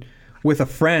conversation with a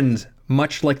friend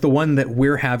much like the one that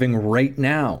we're having right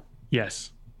now.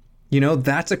 Yes. You know,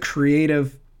 that's a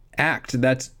creative act.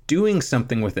 That's doing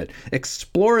something with it.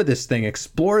 Explore this thing.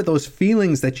 Explore those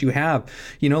feelings that you have.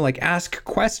 You know, like, ask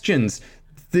questions.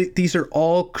 These are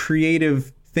all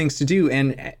creative things to do.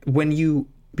 And when you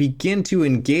begin to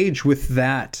engage with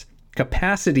that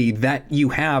capacity that you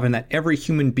have and that every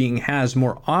human being has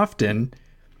more often,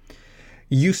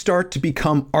 you start to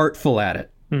become artful at it.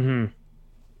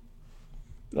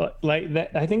 Like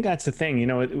that, I think that's the thing. You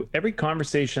know, every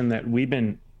conversation that we've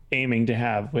been aiming to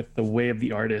have with the Way of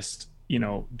the Artist, you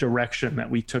know, direction that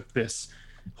we took this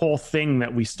whole thing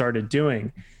that we started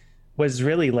doing, was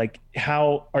really like,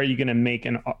 how are you going to make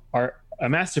a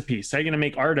masterpiece? How are you going to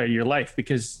make art out of your life?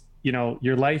 Because, you know,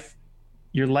 your life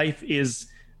is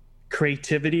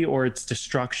creativity or it's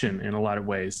destruction in a lot of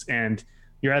ways. And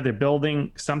you're either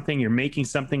building something, you're making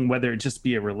something, whether it just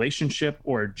be a relationship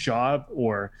or a job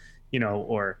or, you know,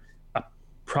 or a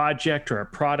project or a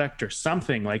product or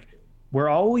something. Like, we're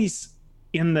always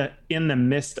in the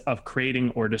midst of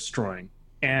creating or destroying.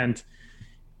 And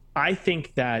I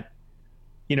think that,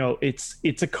 you know, it's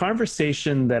a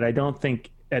conversation that I don't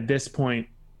think at this point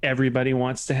everybody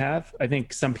wants to have. I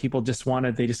think some people just want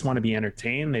to be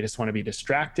entertained. They just want to be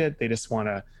distracted. They just want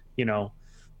to, you know,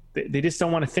 they just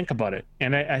don't want to think about it.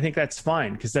 And I think that's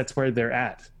fine, because that's where they're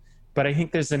at. But I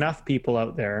think there's enough people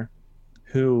out there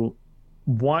who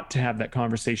want to have that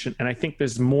conversation. And I think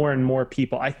there's more and more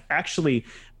people.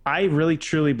 I really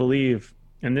truly believe,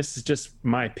 and this is just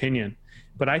my opinion,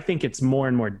 but I think it's more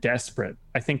and more desperate.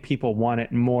 I think people want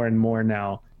it more and more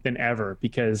now than ever,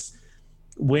 because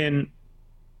when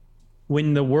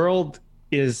the world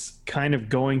is kind of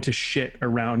going to shit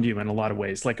around you in a lot of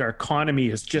ways, like our economy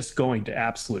is just going to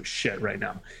absolute shit right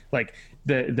now. Like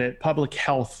the public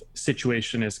health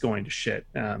situation is going to shit.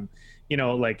 You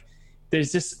know, like,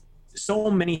 there's just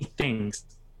so many things.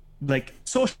 Like,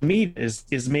 social media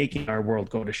is making our world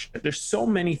go to shit. There's so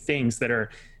many things that are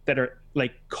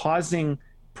like causing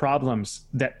problems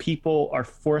that people are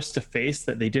forced to face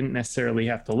that they didn't necessarily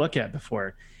have to look at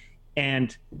before.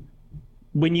 And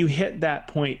when you hit that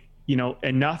point, you know,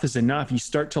 enough is enough. You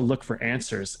start to look for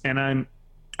answers. And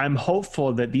I'm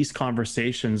hopeful that these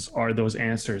conversations are those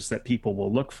answers that people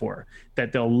will look for,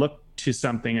 that they'll look to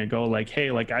something and go like,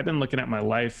 hey, like, I've been looking at my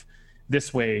life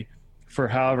this way for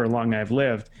however long I've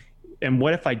lived. And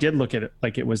what if I did look at it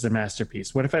like it was a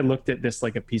masterpiece? What if I looked at this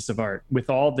like a piece of art with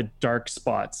all the dark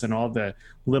spots and all the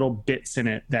little bits in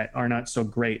it that are not so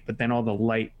great, but then all the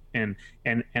light and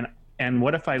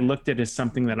what if I looked at it as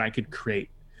something that I could create?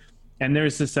 And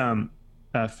there's this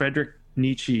Friedrich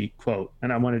Nietzsche quote,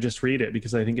 and I want to just read it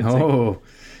because I think it's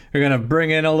you're gonna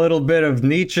bring in a little bit of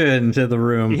Nietzsche into the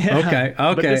room. Yeah,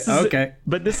 okay.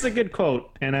 But this is a good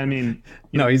quote, and I mean,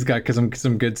 he's got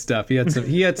some good stuff. He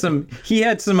had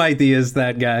some ideas,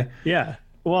 that guy. Yeah.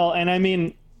 Well, and I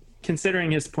mean,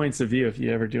 considering his points of view, if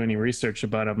you ever do any research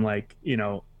about him, like, you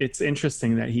know, it's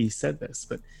interesting that he said this,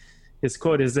 but his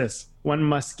quote is this: one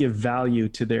must give value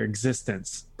to their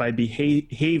existence by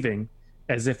behaving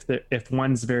as if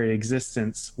one's very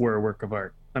existence were a work of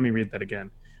art. Let me read that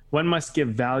again. One must give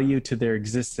value to their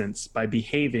existence by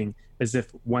behaving as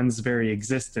if one's very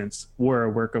existence were a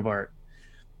work of art.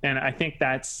 And I think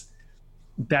that's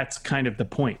kind of the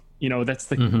point. You know, that's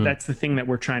the thing that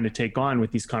we're trying to take on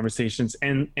with these conversations.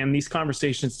 And these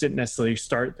conversations didn't necessarily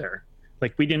start there.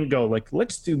 Like, we didn't go like,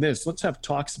 let's do this, let's have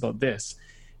talks about this.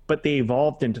 But they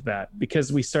evolved into that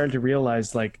because we started to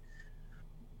realize, like,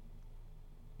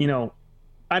 you know,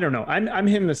 I don't know. I'm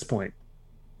hitting this point.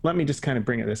 Let me just kind of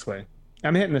bring it this way.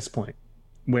 I'm hitting this point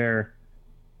where,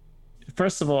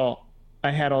 first of all,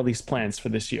 I had all these plans for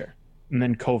this year, and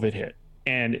then COVID hit,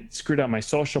 and it screwed up my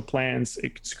social plans.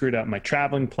 It screwed up my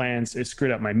traveling plans. It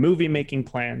screwed up my movie making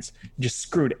plans. It just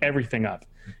screwed everything up,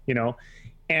 you know?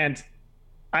 And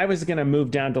I was going to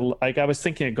move down to, like, I was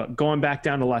thinking of going back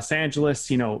down to Los Angeles,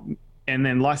 you know, and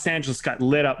then Los Angeles got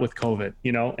lit up with COVID,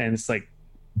 you know, and it's like,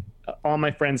 all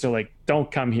my friends are like, don't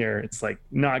come here. It's like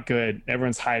not good.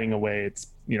 Everyone's hiding away. It's,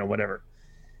 you know, whatever.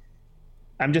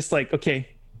 I'm just like, okay,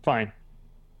 fine,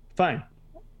 fine,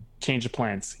 change the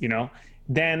plans, you know.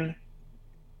 Then,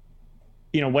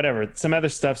 you know, whatever, some other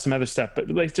stuff, but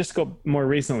like just go more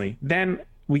recently. Then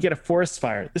we get a forest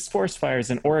fire. This forest fire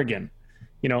is in Oregon,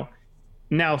 you know.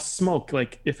 Now smoke,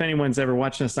 like if anyone's ever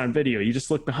watching this on video, you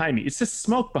just look behind me. It's just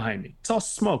smoke behind me. It's all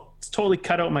smoke. It's totally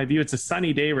cut out my view. It's a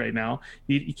sunny day right now.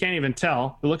 You can't even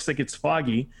tell. It looks like it's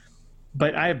foggy,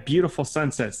 but I have beautiful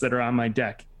sunsets that are on my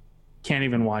deck. Can't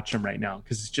even watch them right now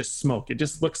because it's just smoke. It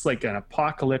just looks like an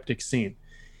apocalyptic scene.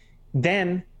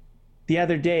 Then the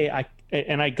other day,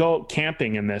 I go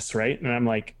camping in this, right? And I'm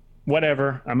like,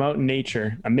 whatever, I'm out in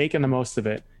nature. I'm making the most of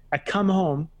it. I come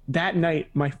home that night,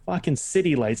 my fucking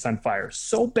city lights on fire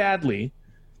so badly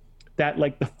that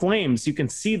like the flames, you can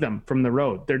see them from the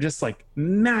road. They're just like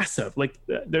massive. Like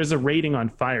there's a rating on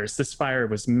fires. This fire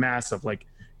was massive, like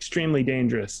extremely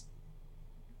dangerous.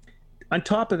 On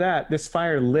top of that, this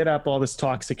fire lit up all this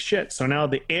toxic shit. So now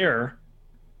the air,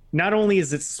 not only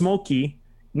is it smoky,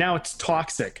 now it's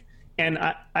toxic. And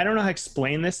I don't know how to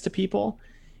explain this to people,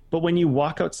 but when you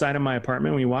walk outside of my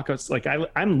apartment, when you walk out, like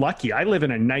I'm lucky. I live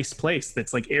in a nice place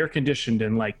that's like air conditioned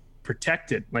and like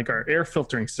protected, like our air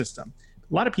filtering system.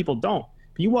 A lot of people don't.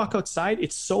 But you walk outside,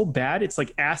 it's so bad. It's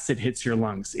like acid hits your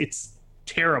lungs. It's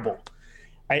terrible.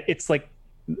 It's like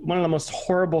one of the most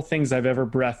horrible things I've ever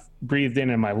breathed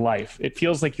in my life. It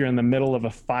feels like you're in the middle of a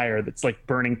fire that's like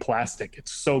burning plastic.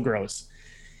 It's so gross.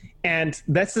 And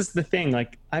that's just the thing.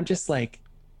 Like, I'm just like,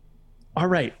 all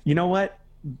right, you know what?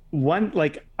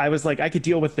 Like I was like, I could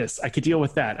deal with this. I could deal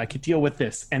with that. I could deal with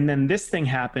this. And then this thing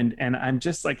happened. And I'm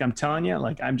just like, I'm telling you,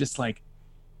 like, I'm just like,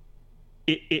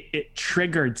 it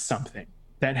triggered something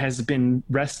that has been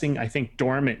resting, I think,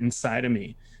 dormant inside of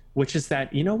me, which is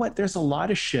that, you know what, there's a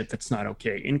lot of shit that's not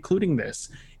okay, including this.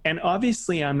 And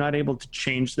obviously I'm not able to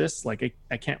change this. Like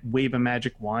I can't wave a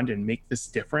magic wand and make this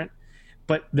different,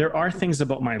 but there are things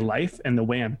about my life and the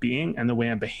way I'm being and the way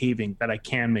I'm behaving that I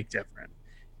can make different.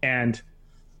 And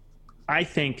I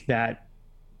think that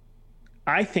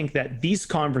these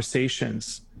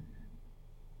conversations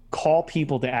call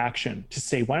people to action to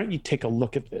say, why don't you take a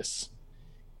look at this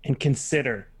and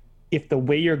consider if the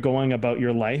way you're going about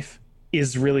your life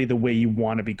is really the way you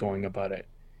want to be going about it.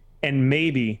 And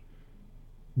maybe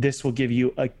this will give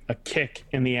you a kick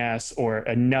in the ass or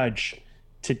a nudge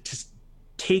to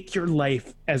take your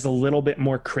life as a little bit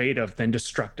more creative than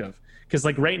destructive. Because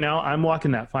like right now, I'm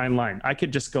walking that fine line. I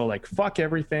could just go like, fuck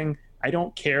everything. I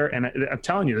don't care. And I'm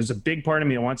telling you, there's a big part of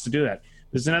me that wants to do that.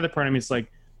 There's another part of me that's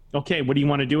like, okay, what do you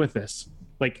want to do with this?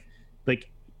 Like,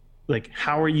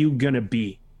 how are you going to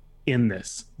be in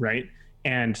this? Right.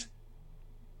 And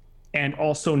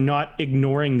also not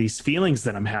ignoring these feelings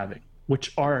that I'm having,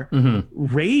 which are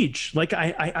rage. Like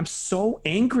I'm so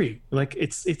angry. Like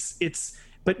it's,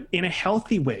 but in a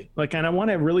healthy way. Like, and I want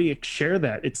to really share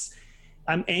that.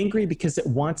 I'm angry because it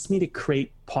wants me to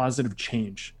create positive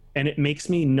change. And it makes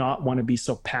me not want to be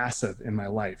so passive in my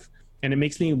life. And it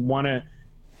makes me want to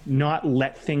not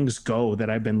let things go that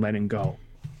I've been letting go.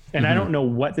 And I don't know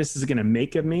what this is going to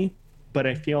make of me, but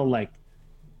I feel like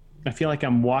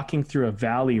I'm walking through a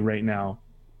valley right now,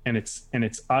 and it's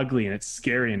ugly and it's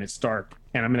scary and it's dark.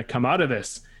 And I'm going to come out of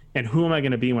this. And who am I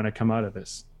going to be when I come out of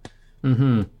this?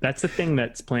 That's the thing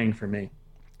that's playing for me.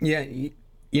 Yeah.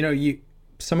 You know,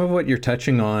 some of what you're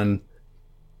touching on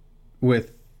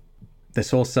with this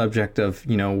whole subject of,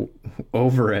 you know,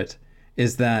 over it,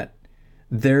 is that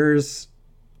there's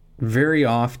very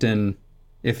often,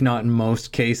 if not in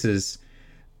most cases,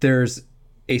 there's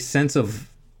a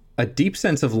deep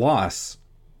sense of loss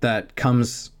that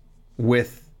comes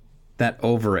with that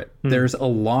over it. There's a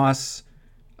loss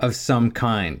of some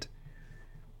kind.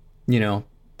 You know,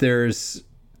 there's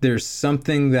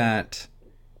something that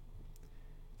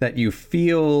you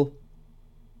feel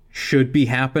should be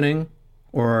happening,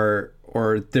 or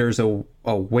there's a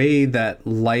way that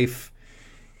life,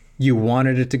 you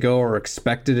wanted it to go or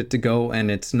expected it to go, and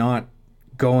it's not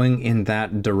going in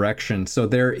that direction. So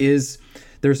there's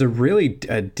a really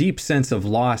deep sense of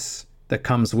loss that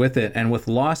comes with it. And with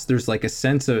loss, there's like a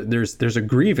sense of, there's a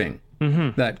grieving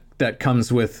that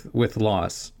comes with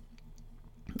loss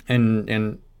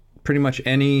and pretty much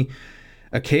any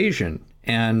occasion.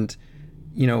 And,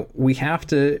 you know, we have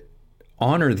to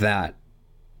honor that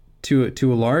to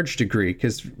a large degree,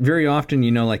 because very often,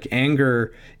 you know, like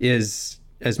anger is,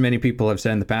 as many people have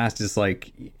said in the past, is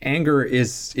like anger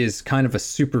is kind of a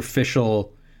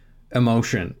superficial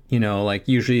emotion. You know, like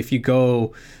usually if you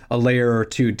go a layer or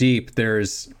two deep,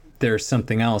 there's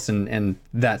something else, and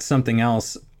that something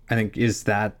else, I think, is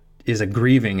a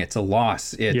grieving, it's a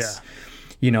loss, it's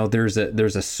you know, there's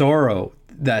a sorrow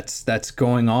that's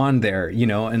going on there, you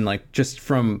know. And like just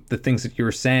from the things that you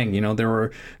were saying, you know,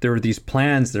 there were these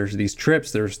plans, there's these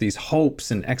trips, there's these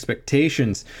hopes and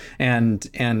expectations, and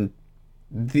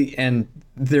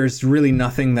there's really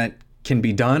nothing that can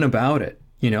be done about it,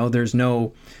 you know. There's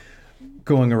no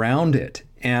going around it.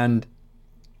 And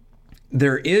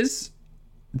there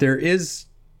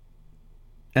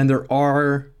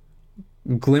are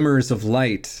glimmers of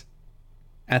light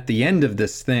at the end of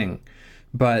this thing,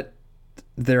 but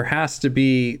there has to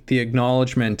be the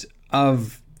acknowledgement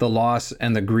of the loss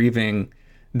and the grieving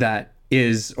that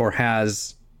is or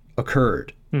has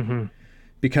occurred. Mm-hmm.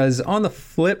 Because on the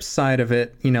flip side of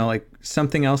it, you know, like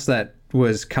something else that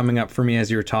was coming up for me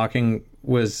as you were talking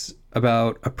was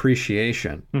about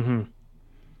appreciation. Mm-hmm.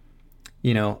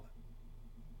 You know,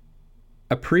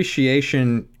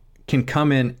 appreciation can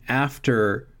come in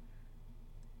after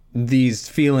these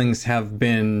feelings have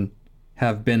been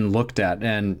looked at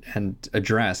and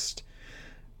addressed.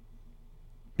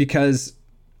 Because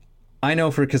I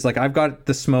know because like I've got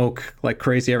the smoke like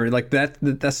crazy like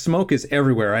that smoke is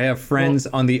everywhere. I have friends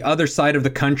on the other side of the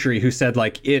country who said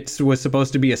like it was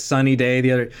supposed to be a sunny day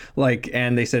the other, like,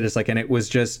 and they said it's like, and it was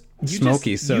just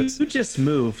smoky. You just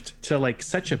moved to like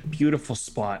such a beautiful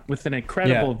spot with an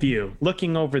incredible view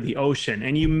looking over the ocean,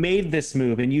 and you made this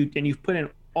move, and you've put in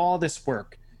all this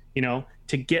work, you know,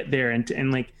 to get there,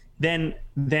 and like then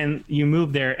you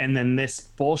move there, and then this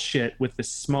bullshit with the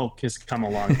smoke has come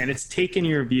along and it's taken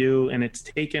your view, and it's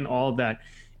taken all of that,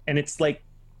 and it's like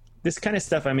this kind of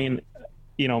stuff. I mean,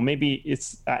 you know, maybe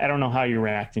I don't know how you're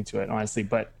reacting to it, honestly,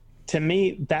 but to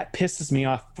me that pisses me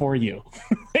off for you.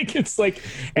 Like it's like,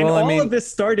 and all of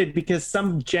this started because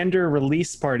some gender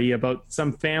release party about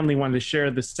some family wanted to share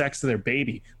the sex of their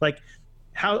baby. Like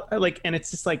how, like, and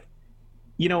it's just like,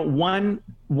 you know, one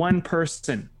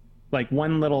person, like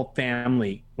one little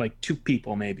family, like two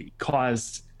people maybe,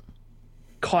 caused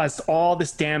all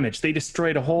this damage. They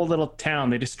destroyed a whole little town.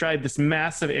 They destroyed this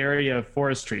massive area of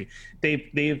forestry.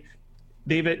 They've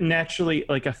naturally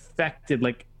like affected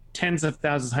like tens of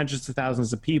thousands, hundreds of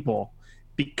thousands of people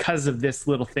because of this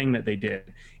little thing that they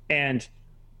did. And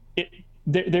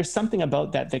there's something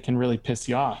about that can really piss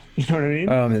you off. You know what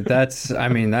I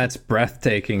mean? That's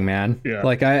breathtaking, man. Yeah.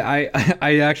 Like I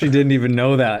actually didn't even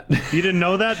know that. You didn't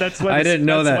know that? That's why that's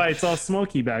why it's all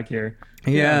smoky back here.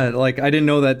 Yeah, like I didn't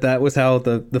know that was how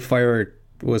the fire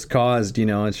was caused, you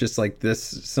know. It's just like this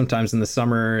sometimes in the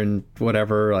summer and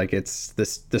whatever, like it's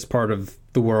this part of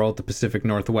the world, the Pacific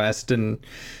Northwest and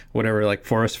whatever, like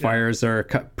forest fires are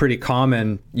pretty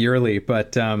common yearly,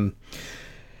 but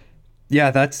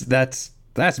yeah, that's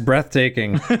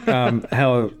breathtaking.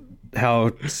 How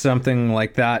something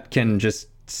like that can just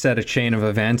set a chain of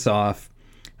events off.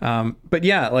 But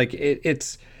yeah, like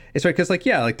it's right, because like,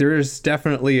 yeah, like there's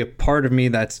definitely a part of me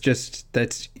that's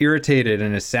irritated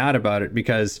and is sad about it,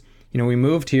 because, you know, we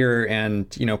moved here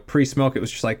and, you know, pre-smoke, it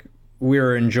was just like we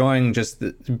were enjoying just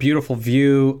the beautiful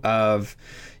view of,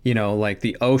 you know, like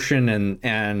the ocean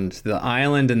and the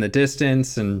island in the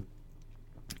distance, and,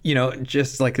 you know,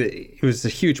 just like it was a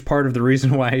huge part of the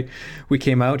reason why we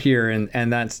came out here,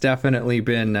 and that's definitely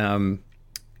been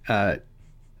that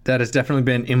has definitely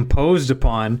been imposed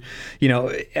upon, you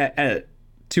know,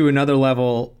 to another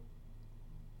level.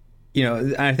 You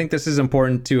know, I think this is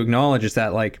important to acknowledge, is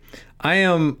that like I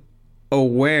am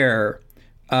aware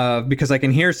because I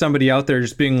can hear somebody out there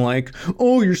just being like,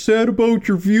 oh, you're sad about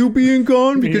your view being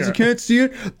gone because you can't see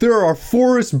it. There are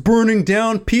forests burning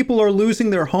down. People are losing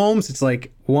their homes. It's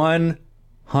like 100%.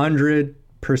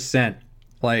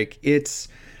 Like it's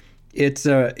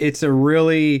a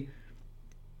really,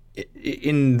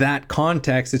 in that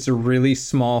context, it's a really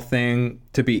small thing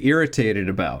to be irritated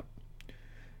about.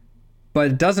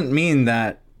 But it doesn't mean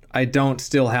that I don't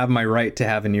still have my right to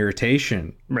have an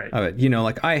irritation of it. You know,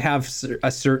 like I have a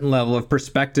certain level of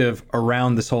perspective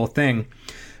around this whole thing.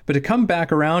 But to come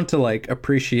back around to like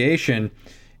appreciation,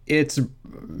 it's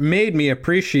made me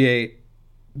appreciate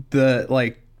the,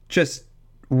 like, just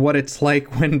what it's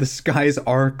like when the skies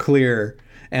are clear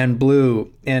and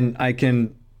blue and I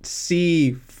can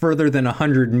see further than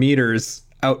 100 meters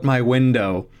out my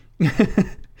window.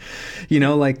 You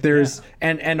know, like there's,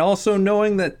 and also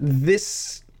knowing that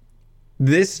this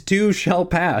too shall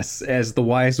pass, as the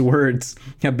wise words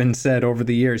have been said over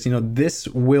the years. You know, this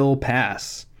will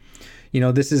pass. You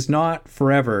know, this is not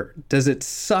forever. Does it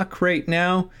suck right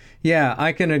now? Yeah,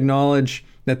 I can acknowledge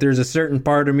that there's a certain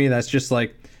part of me that's just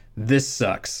like, this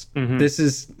sucks. Mm-hmm. This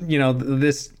is, you know,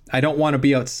 this, I don't want to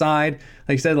be outside.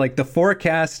 Like I said, like the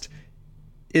forecast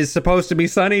is supposed to be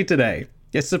sunny today.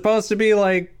 It's supposed to be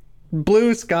like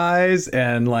blue skies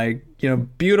and like, you know,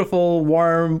 beautiful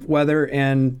warm weather,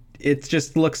 and it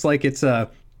just looks like it's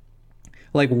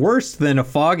like worse than a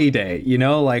foggy day, you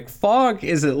know? Like fog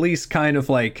is at least kind of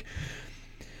like,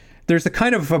 there's a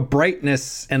kind of a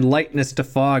brightness and lightness to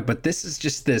fog, but this is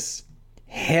just this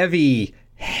heavy,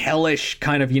 hellish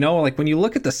kind of, you know, like when you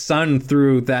look at the sun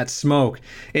through that smoke,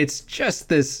 it's just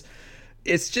this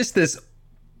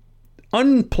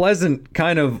unpleasant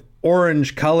kind of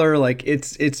orange color. Like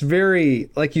it's very,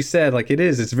 like you said, like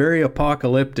it's very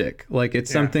apocalyptic. Like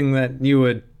it's something that you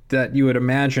would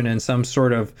imagine in some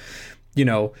sort of, you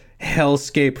know,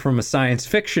 hellscape from a science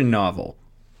fiction novel.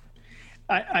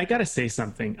 I gotta say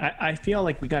something. I feel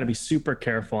like we gotta be super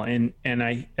careful, and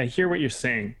I hear what you're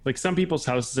saying. Like some people's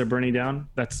houses are burning down.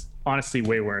 That's honestly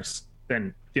way worse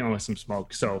than dealing with some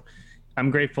smoke. So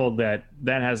I'm grateful that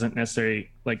hasn't necessarily,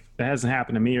 like, that hasn't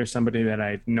happened to me or somebody that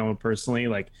I've known personally.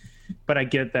 Like, but I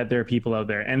get that there are people out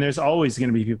there, and there's always going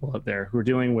to be people out there who are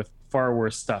dealing with far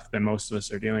worse stuff than most of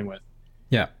us are dealing with.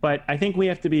 Yeah. But I think we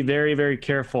have to be very, very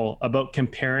careful about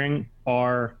comparing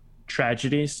our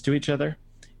tragedies to each other.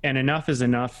 And enough is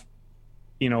enough.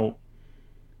 You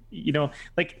know,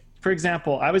 like, for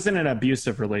example, I was in an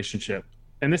abusive relationship,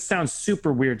 and this sounds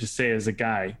super weird to say as a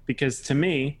guy, because to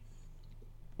me,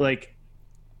 like,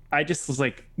 I just was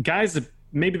like, guys,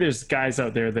 maybe there's guys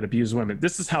out there that abuse women.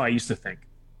 This is how I used to think.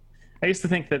 I used to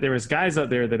think that there was guys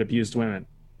out there that abused women,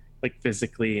 like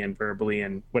physically and verbally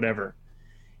and whatever.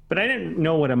 But I didn't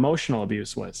know what emotional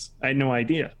abuse was. I had no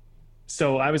idea.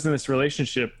 So I was in this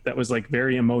relationship that was like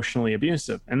very emotionally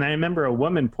abusive. And I remember a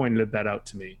woman pointed that out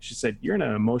to me. She said, "You're in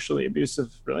an emotionally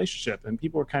abusive relationship." And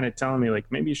people were kind of telling me, like,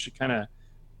 maybe you should kind of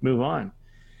move on.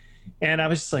 And I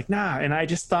was just like, nah. And I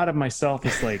just thought of myself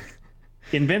as like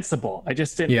invincible. I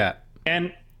just didn't. Yeah.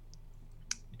 And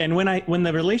when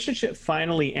the relationship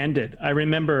finally ended, I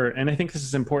remember, and I think this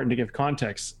is important to give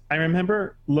context, I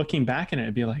remember looking back at it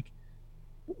and be like,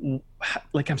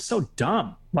 I'm so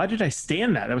dumb. Why did I stay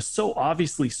in that? That was so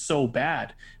obviously so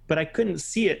bad, but I couldn't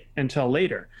see it until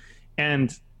later.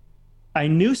 And I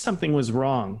knew something was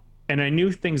wrong, and I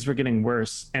knew things were getting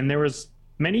worse. And there was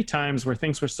many times where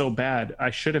things were so bad,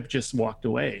 I should have just walked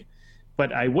away,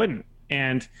 but I wouldn't.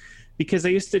 And because I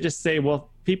used to just say, well,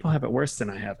 people have it worse than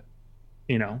I have it,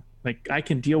 you know, like I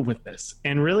can deal with this.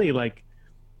 And really, like,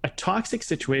 a toxic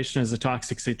situation is a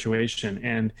toxic situation,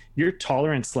 and your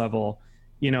tolerance level,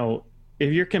 you know,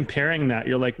 if you're comparing that,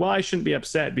 you're like, well, I shouldn't be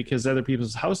upset because other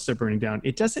people's houses are burning down.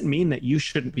 It doesn't mean that you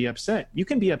shouldn't be upset. You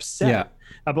can be upset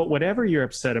about whatever you're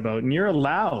upset about, and you're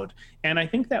allowed. And I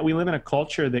think that we live in a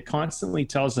culture that constantly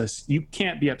tells us you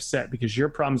can't be upset because your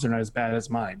problems are not as bad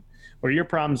as mine, or your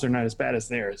problems are not as bad as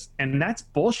theirs. And that's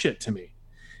bullshit to me,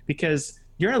 because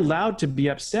you're allowed to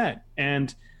be upset.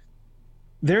 And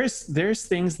there's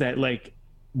things that, like,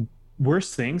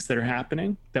 worse things that are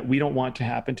happening that we don't want to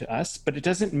happen to us, but it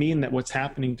doesn't mean that what's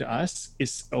happening to us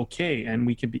is okay, and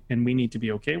we need to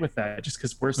be okay with that just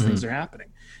because worse things are happening.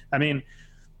 I mean,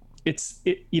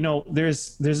 you know,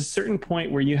 there's a certain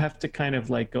point where you have to kind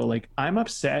of like go like, I'm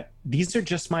upset. These are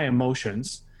just my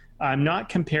emotions. I'm not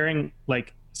comparing,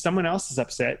 like, someone else is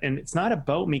upset, and it's not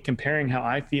about me comparing how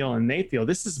I feel and they feel.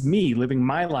 This is me living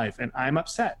my life, and I'm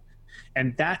upset.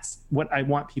 And that's what I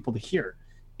want people to hear.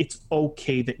 It's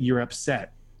okay that you're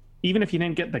upset. Even if you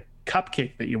didn't get the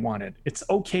cupcake that you wanted, it's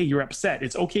okay you're upset.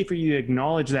 It's okay for you to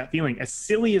acknowledge that feeling, as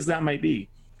silly as that might be.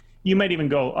 You might even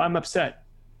go, I'm upset.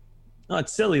 Oh,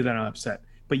 it's silly that I'm upset.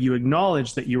 But you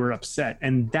acknowledge that you were upset,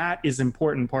 and that is an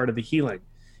important part of the healing.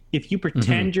 If you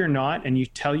pretend you're not, and you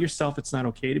tell yourself it's not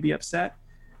okay to be upset,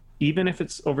 even if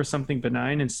it's over something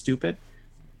benign and stupid,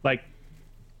 like,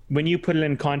 when you put it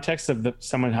in context of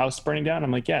someone's house burning down,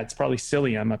 I'm like, yeah, it's probably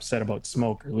silly I'm upset about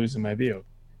smoke or losing my view,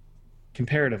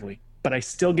 comparatively. But I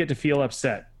still get to feel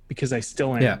upset because I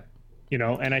still am, you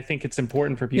know. And I think it's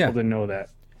important for people to know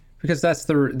that, because that's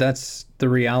the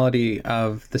reality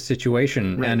of the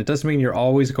situation, right. And it doesn't mean you're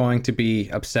always going to be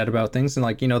upset about things. And,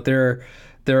 like, you know, there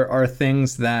are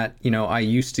things that, you know, I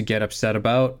used to get upset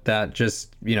about that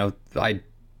just, you know,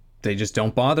 they just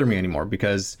don't bother me anymore,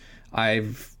 because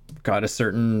I've gained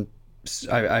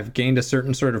a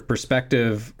certain sort of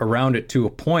perspective around it, to a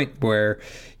point where,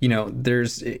 you know, there are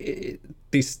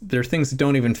things that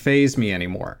don't even faze me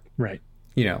anymore. Right.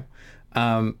 You know,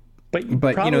 but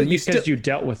you know, you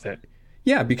dealt with it.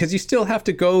 Yeah, because you still have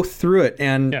to go through it,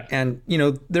 and you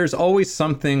know, there's always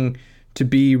something to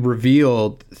be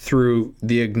revealed through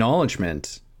the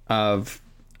acknowledgement of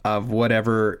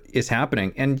whatever is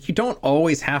happening, and you don't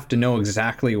always have to know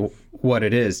exactly what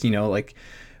it is. You know, like,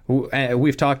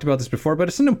 we've talked about this before, but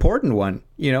it's an important one,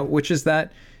 you know, which is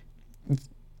that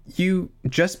you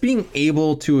just being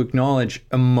able to acknowledge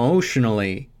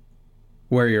emotionally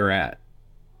where you're at,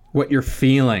 what you're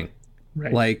feeling.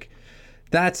 Right. Like,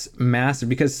 that's massive,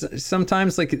 because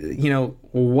sometimes, like, you know,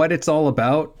 what it's all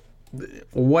about,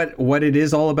 what it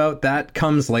is all about, that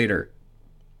comes later,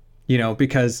 you know,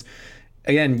 because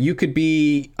again, you could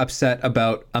be upset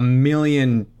about a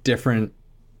million different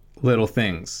little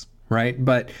things, right?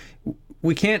 But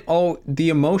we can't the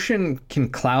emotion can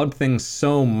cloud things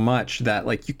so much that,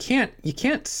 like, you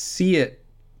can't see it,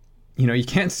 you know, you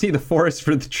can't see the forest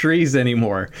for the trees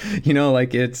anymore, you know,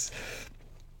 like it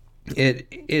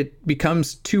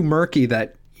becomes too murky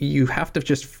that you have to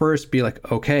just first be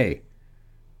like, okay,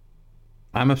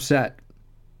 I'm upset.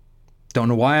 Don't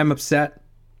know why I'm upset.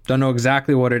 Don't know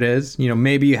exactly what it is. You know,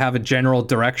 maybe you have a general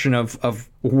direction of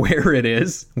where it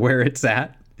is, where it's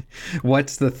at.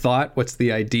 What's the thought? What's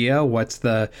the idea? What's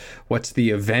the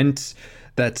event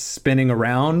that's spinning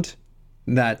around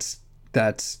that's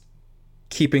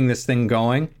keeping this thing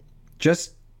going?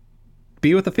 Just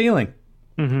be with the feeling.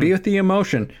 Be with the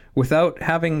emotion without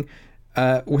having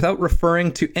without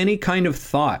referring to any kind of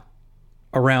thought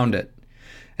around it.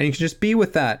 And you can just be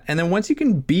with that. And then once you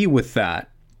can be with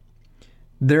that,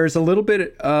 there's a little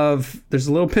bit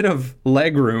of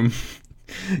leg room,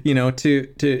 you know,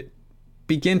 to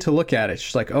begin to look at it. It's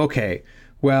just like, okay,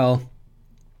 well,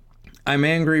 I'm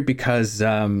angry because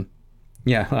I'm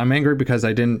angry because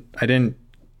I didn't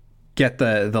get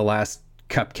the last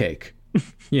cupcake.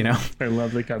 You know, I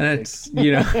love the cupcake. And it's,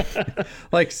 you know,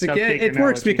 like, it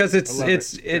works because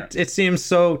it seems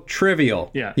so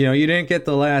trivial. Yeah. You know, you didn't get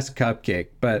the last cupcake,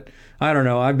 but I don't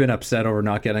know. I've been upset over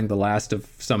not getting the last of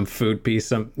some food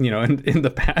piece, you know, in the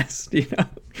past, you know,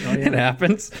 it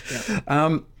happens.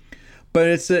 Yeah. But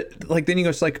it's like, then you go,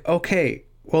 it's like, okay,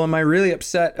 well, am I really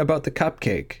upset about the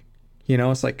cupcake? You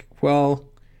know, it's like, well,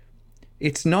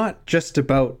 it's not just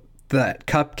about that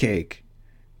cupcake.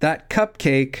 That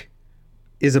cupcake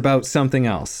is about something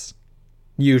else,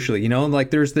 usually, you know, like,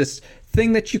 there's this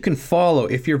thing that you can follow.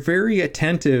 If you're very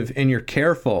attentive and you're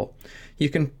careful, you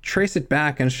can trace it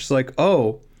back, and it's just like,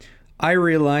 oh, I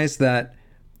realize that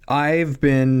I've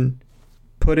been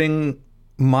putting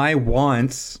my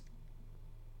wants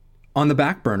on the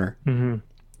back burner.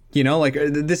 You know, like,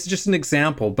 this is just an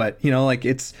example, but, you know, like,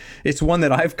 it's one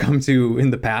that I've come to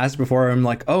in the past before. I'm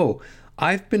like, oh,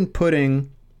 I've been putting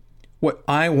what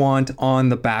I want on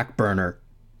the back burner,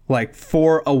 like,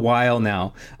 for a while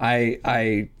now.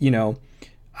 I you know,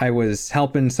 I was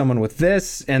helping someone with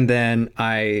this, and then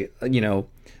I, you know,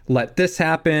 let this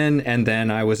happen, and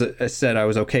then I said I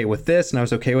was okay with this, and I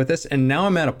was okay with this, and now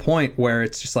I'm at a point where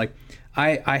it's just like,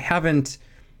 I haven't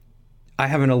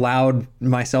allowed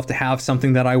myself to have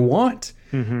something that I want.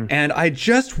 And I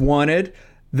just wanted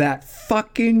that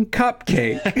fucking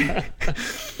cupcake.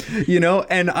 You know,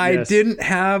 and I didn't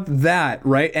have that,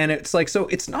 right? And it's like, so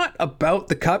it's not about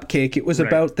the cupcake. It was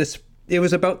about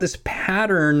this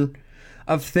pattern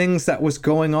of things that was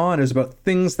going on. It was about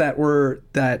things that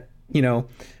you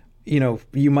know,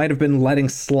 you might have been letting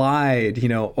slide, you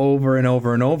know, over and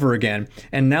over and over again.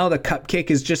 And now the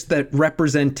cupcake is just that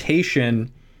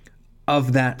representation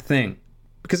of that thing,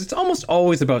 because it's almost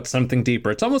always about something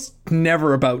deeper. It's almost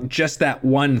never about just that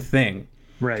one thing.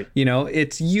 Right. You know,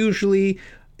 it's usually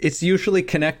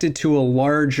connected to a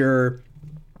larger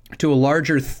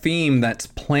theme that's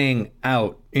playing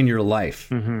out in your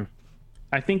life.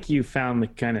 I think you found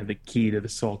the key to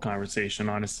this whole conversation,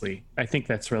 honestly. I think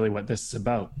that's really what this is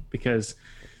about, because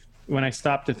when I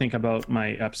stopped to think about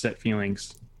my upset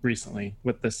feelings recently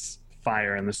with this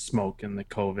fire and the smoke and the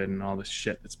COVID and all this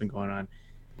shit that's been going on,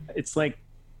 it's like,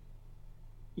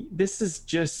 this is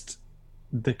just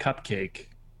the cupcake,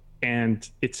 and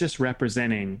it's just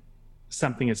representing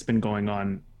something that's been going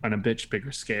on a bitch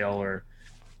bigger scale, or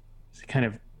kind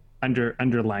of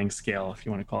underlying scale, if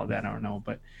you want to call it that. I don't know,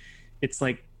 but it's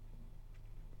like,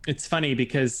 it's funny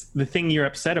because the thing you're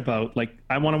upset about, like,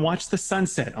 I want to watch the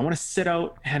sunset. I want to sit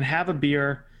out and have a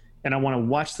beer, and I want to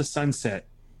watch the sunset.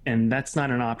 And that's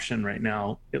not an option right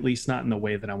now, at least not in the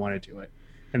way that I want to do it.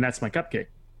 And that's my cupcake,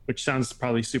 which sounds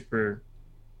probably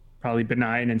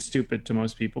benign and stupid to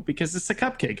most people, because it's a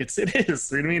cupcake. It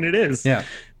is. I mean, it is. Yeah.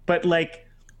 But, like,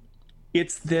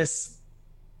 it's this,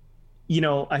 you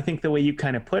know, I think the way you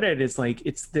kind of put it is like,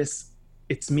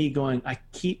 it's me going, I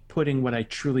keep putting what I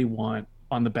truly want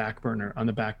on the back burner.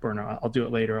 I'll do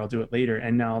it later.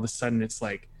 And now all of a sudden it's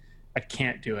like, I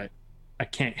can't do it. I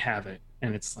can't have it.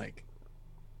 And it's like,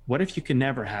 what if you can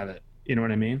never have it? You know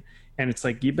what I mean? And it's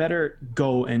like, you better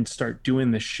go and start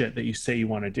doing the shit that you say you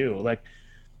want to do. Like,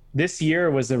 this year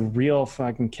was a real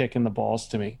fucking kick in the balls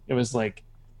to me. It was like,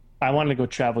 I wanted to go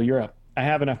travel Europe. I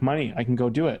have enough money. I can go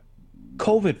do it.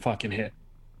 COVID fucking hit.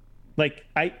 like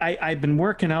I've been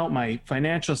working out my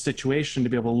financial situation to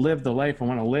be able to live the life I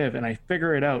want to live, and I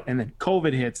figure it out, and then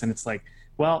COVID hits, and it's like,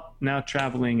 well, now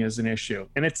traveling is an issue.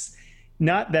 And it's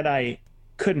not that I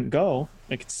couldn't go,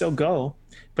 I could still go,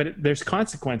 but there's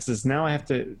consequences. Now I have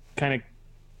to kind of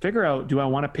figure out, do I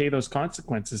want to pay those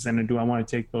consequences, and do I want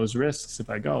to take those risks if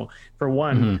I go? For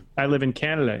one, I live in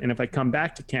Canada, and if I come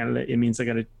back to Canada, it means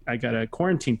I gotta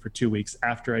quarantine for 2 weeks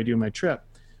after I do my trip,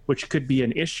 which could be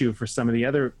an issue for some of the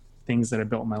other things that I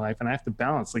built in my life. And I have to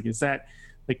balance, like, is that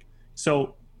like,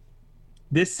 so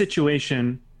this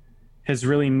situation has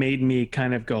really made me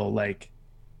kind of go like,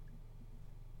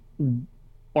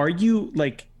 are you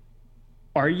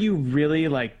really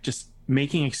like just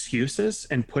making excuses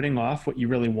and putting off what you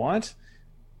really want?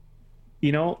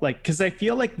 You know, like, because I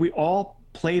feel like we all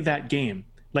play that game.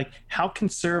 Like, how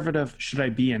conservative should I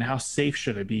be and how safe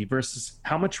should I be versus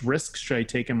how much risk should I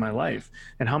take in my life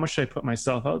and how much should I put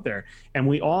myself out there? And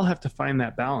we all have to find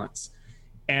that balance.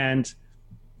 And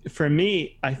for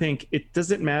me, I think it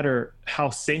doesn't matter how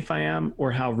safe I am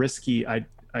or how risky I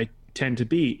tend to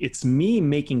be. It's me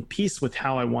making peace with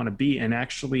how I want to be and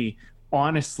actually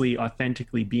honestly,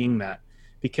 authentically being that.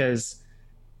 Because,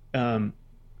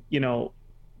 you know,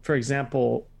 for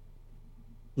example,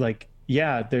 like,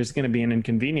 yeah, there's going to be an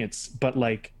inconvenience, but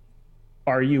like,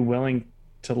 are you willing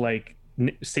to like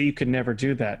say you could never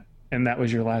do that and that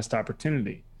was your last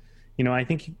opportunity? You know, I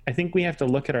think we have to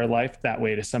look at our life that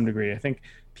way to some degree. I think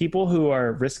people who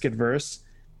are risk adverse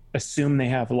assume they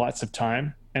have lots of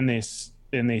time, and they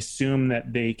assume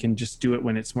that they can just do it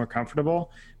when it's more comfortable.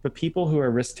 But people who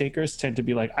are risk takers tend to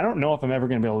be like, I don't know if I'm ever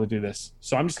going to be able to do this,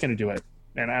 so I'm just going to do it,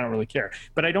 and I don't really care.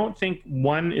 But I don't think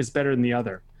one is better than the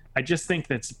other. I just think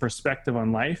that's a perspective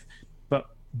on life.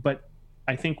 But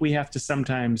I think we have to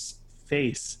sometimes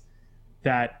face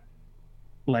that,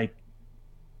 like,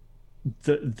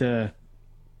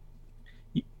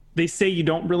 they say you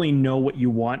don't really know what you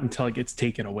want until it gets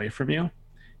taken away from you.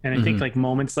 And I think like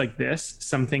moments like this,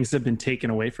 some things have been taken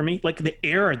away from me, like the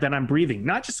air that I'm breathing,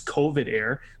 not just COVID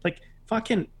air, like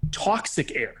fucking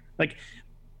toxic air. Like,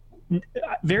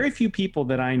 very few people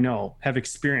that I know have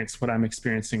experienced what I'm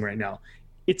experiencing right now.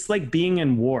 It's like being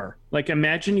in war. Like,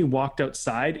 imagine you walked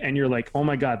outside and you're like, oh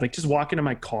my God, like just walk into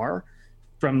my car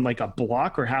from like a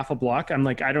block or half a block. I'm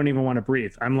like, I don't even want to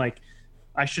breathe. I'm like,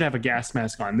 I should have a gas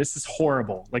mask on. This is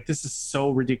horrible. Like, this is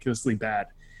so ridiculously bad.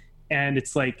 And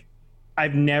it's like,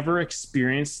 I've never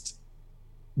experienced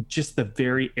just the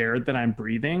very air that I'm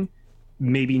breathing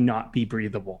maybe not be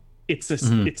breathable. It's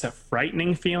a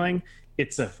frightening feeling.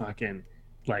 It's a fucking,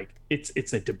 like,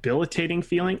 it's a debilitating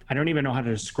feeling. I don't even know how to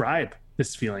describe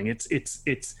this feeling.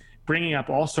 It's bringing up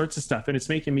all sorts of stuff, and it's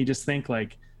making me just think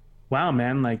like, wow,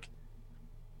 man, like,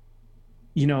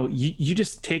 you know, you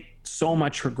just take so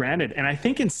much for granted. And I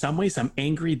think in some ways I'm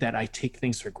angry that I take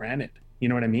things for granted. You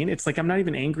know what I mean? It's like, I'm not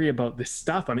even angry about this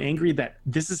stuff. I'm angry that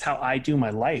this is how I do my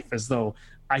life, as though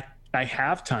I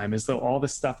have time, as though all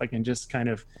this stuff I can just kind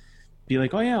of be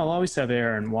like, oh yeah, I'll always have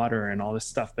air and water and all this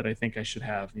stuff that I think I should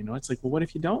have. You know, it's like, well, what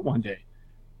if you don't one day?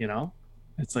 You know,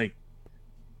 it's like,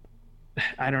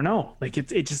 I don't know. Like,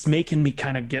 it's just making me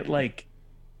kind of get like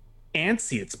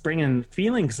antsy. It's bringing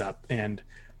feelings up, and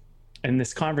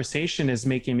this conversation is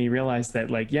making me realize that,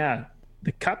 like, yeah,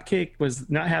 the cupcake was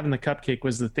not having the cupcake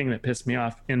was the thing that pissed me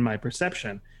off in my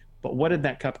perception. But what did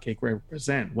that cupcake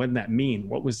represent? What did that mean?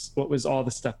 What was all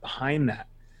the stuff behind that?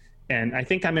 And I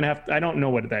think I don't know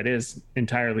what that is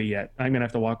entirely yet. I'm gonna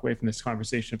have to walk away from this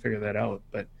conversation and figure that out.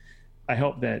 But I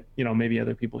hope that, you know, maybe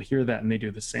other people hear that and they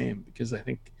do the same, because I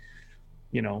think,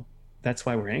 you know, that's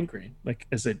why we're angry. Like,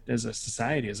 as a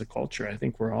society, as a culture, I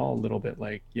think we're all a little bit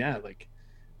like, yeah, like,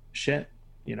 shit,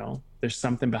 you know, there's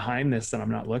something behind this that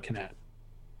I'm not looking at.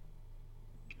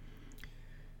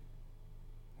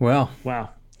 Well, wow.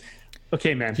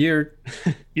 Okay, man. You're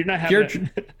not having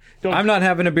I'm not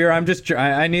having a beer. I'm just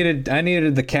I needed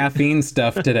the caffeine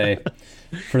stuff today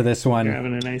for this one. You're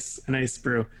having a nice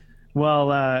brew.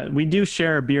 Well, we do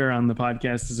share a beer on the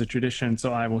podcast as a tradition,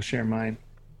 so I will share mine.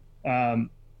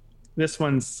 This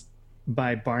one's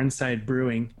by Barnside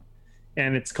Brewing,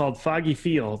 and it's called Foggy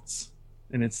Fields.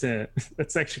 And it's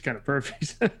actually kind of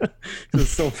perfect. It's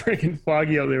so freaking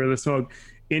foggy out there with the smoke.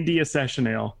 India Session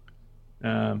Ale.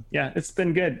 Yeah, it's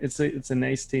been good. It's a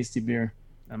nice, tasty beer.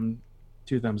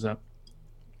 2 thumbs up.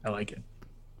 I like it.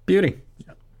 Beauty.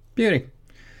 Yeah. Beauty.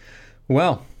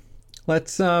 Well,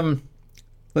 let's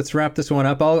wrap this one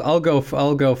up. I'll go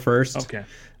first. Okay.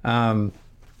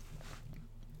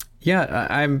 Yeah,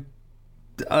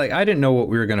 I didn't know what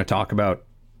we were going to talk about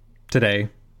today.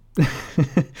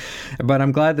 But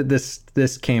I'm glad that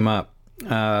this came up,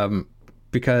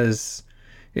 because,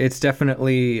 it's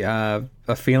definitely a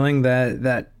feeling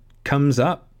that comes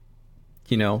up,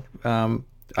 you know,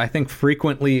 I think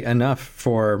frequently enough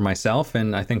for myself,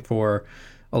 and I think for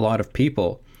a lot of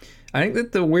people. I think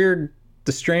that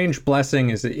the strange blessing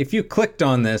is that if you clicked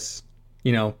on this,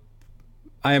 you know,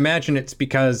 I imagine it's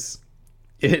because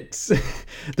it's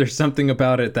there's something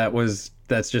about it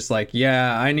that's just like,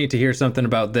 yeah, I need to hear something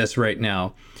about this right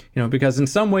now, you know, because in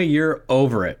some way you're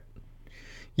over it.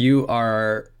 You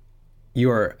are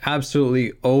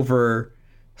absolutely over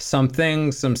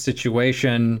something, some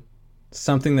situation,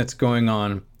 something that's going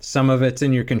on. Some of it's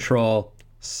in your control,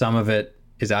 some of it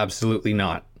is absolutely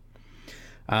not.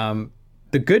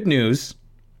 The good news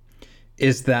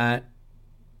is that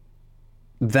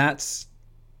that's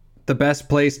the best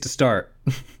place to start.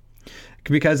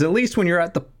 Because at least when you're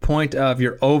at the point of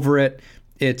you're over it,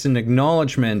 it's an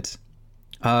acknowledgement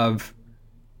of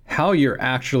how you're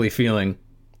actually feeling.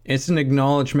 It's an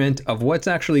acknowledgement of what's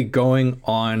actually going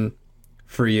on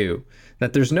for you.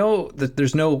 That there's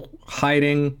no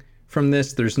hiding from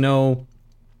this. There's no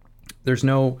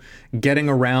getting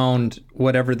around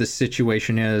whatever the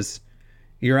situation is.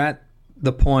 You're at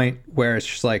the point where it's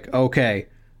just like, okay,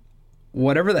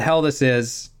 whatever the hell this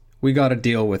is, we got to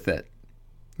deal with it,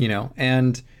 you know.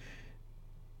 And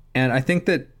I think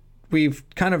that we've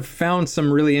kind of found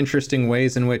some really interesting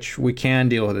ways in which we can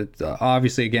deal with it.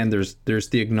 Obviously, again, there's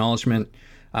the acknowledgement.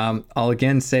 I'll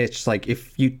again say it's just like,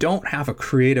 if you don't have a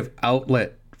creative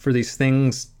outlet for these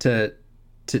things to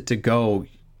go,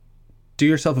 do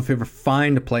yourself a favor,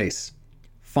 find a place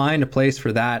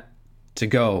for that to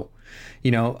go,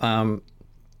 you know.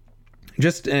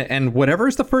 Just, and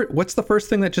whatever's what's the first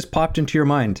thing that just popped into your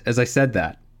mind as I said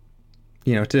that,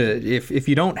 you know, if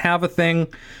you don't have a thing,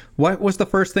 what was the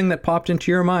first thing that popped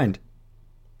into your mind?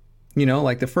 You know,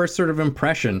 like the first sort of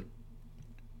impression.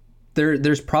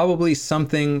 There's probably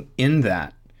something in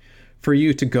that for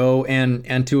you to go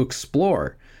and to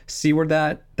explore, see where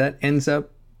that ends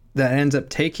up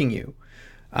taking you.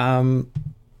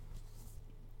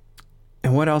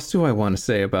 And what else do I want to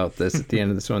say about this at the end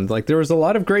of this one? Like, there was a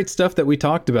lot of great stuff that we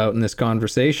talked about in this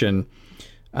conversation.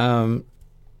 But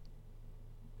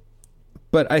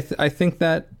I think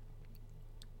that,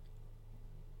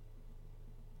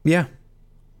 yeah.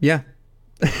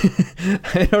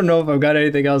 I don't know if I've got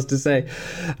anything else to say.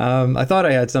 I thought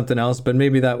I had something else, but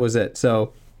maybe that was it.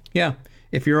 So yeah,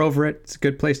 if you're over it, it's a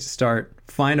good place to start.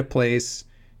 Find a place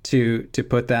to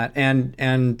put that.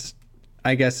 And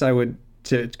I guess I would,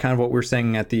 to kind of what we're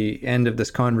saying at the end of this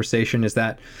conversation, is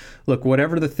that, look,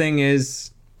 whatever the thing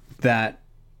is that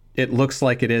it looks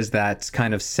like it is that's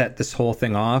kind of set this whole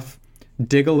thing off,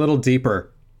 dig a little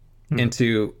deeper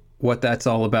into what that's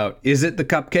all about. Is it the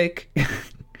cupcake?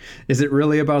 Is it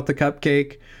really about the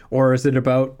cupcake, or is it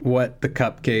about what the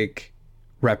cupcake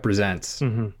represents?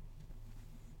 Mm-hmm.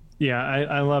 Yeah,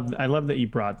 I love that you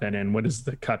brought that in. What does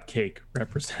the cupcake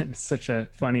represent? It's such a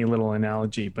funny little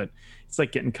analogy, but it's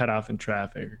like getting cut off in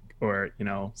traffic, or, you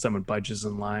know, someone budges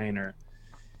in line, or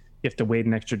you have to wait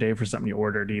an extra day for something you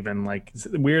ordered, even like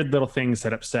weird little things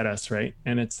that upset us, right?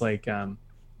 And it's like,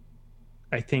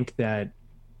 I think that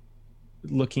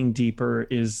looking deeper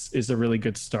is a really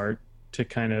good start to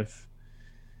kind of,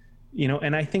 you know,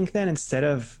 and I think that instead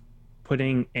of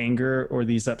putting anger or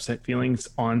these upset feelings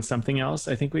on something else,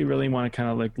 I think we really want to kind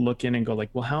of like look in and go like,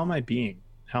 well, how am I being?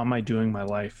 How am I doing my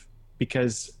life?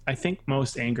 Because I think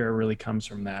most anger really comes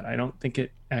from that. I don't think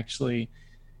it actually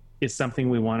is something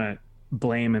we want to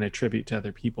blame and attribute to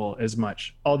other people as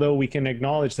much. Although we can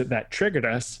acknowledge that triggered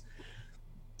us,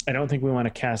 I don't think we want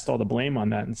to cast all the blame on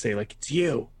that and say like, it's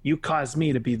you caused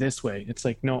me to be this way. It's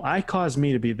like, no, I caused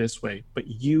me to be this way, but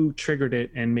you triggered it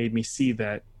and made me see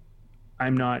that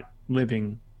I'm not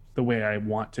living the way I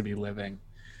want to be living.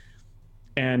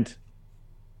 And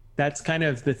that's kind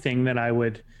of the thing that I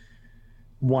would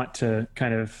want to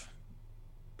kind of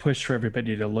push for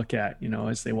everybody to look at, you know,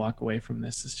 as they walk away from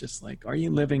this. Is just like, are you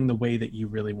living the way that you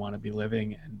really want to be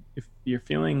living? And if you're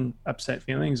feeling upset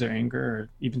feelings or anger or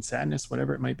even sadness,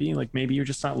 whatever it might be, like maybe you're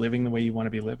just not living the way you want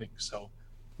to be living. So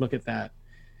look at that.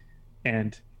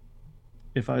 And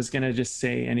if I was going to just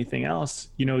say anything else,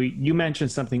 you know, you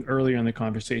mentioned something earlier in the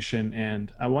conversation,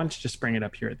 and I want to just bring it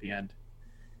up here at the end,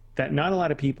 that not a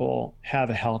lot of people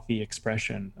have a healthy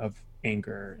expression of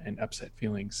anger and upset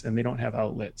feelings, and they don't have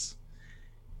outlets.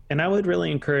 And I would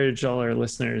really encourage all our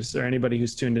listeners, or anybody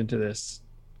who's tuned into this,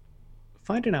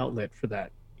 find an outlet for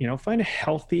that. You know, find a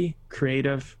healthy,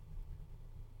 creative,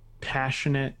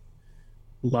 passionate,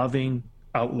 loving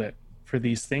outlet for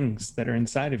these things that are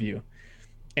inside of you.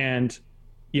 And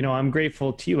I'm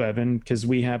grateful to you, Evan, because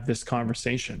we have this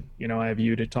conversation. I have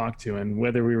you to talk to, and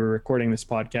whether we were recording this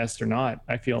podcast or not,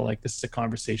 I feel like this is a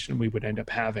conversation we would end up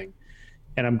having.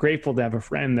 And I'm grateful to have a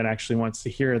friend that actually wants to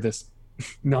hear this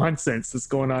nonsense that's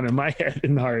going on in my head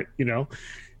and heart,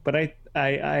 But I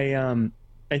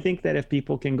think that if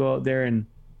people can go out there and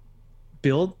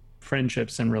build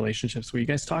friendships and relationships where you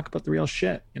guys talk about the real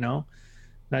shit,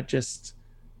 not just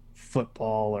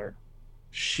football or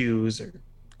shoes or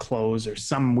clothes or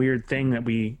some weird thing that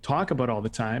we talk about all the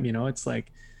time, it's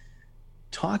like,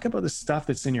 talk about the stuff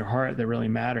that's in your heart that really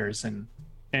matters.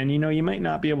 And you might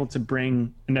not be able to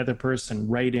bring another person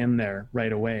right in there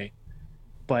right away,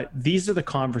 but these are the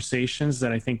conversations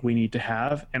that I think we need to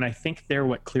have. And I think they're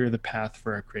what clear the path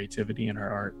for our creativity and our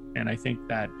art. And I think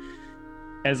that,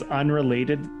 as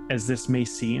unrelated as this may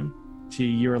seem to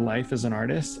your life as an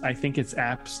artist, I think it's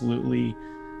absolutely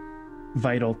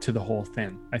vital to the whole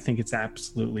thing. I think it's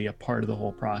absolutely a part of the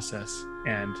whole process.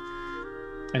 And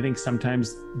I think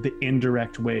sometimes the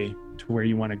indirect way to where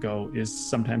you want to go is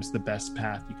sometimes the best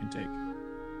path you can take.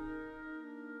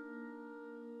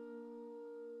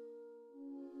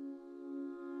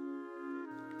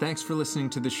 Thanks for listening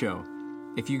to the show.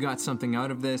 If you got something out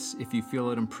of this, if you feel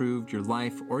it improved your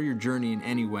life or your journey in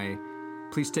any way,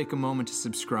 please take a moment to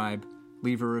subscribe,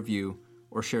 leave a review,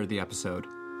 or share the episode.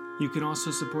 You can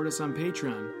also support us on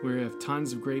Patreon, where we have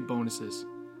tons of great bonuses.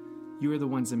 You are the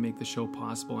ones that make the show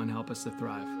possible and help us to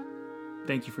thrive.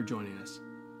 Thank you for joining us.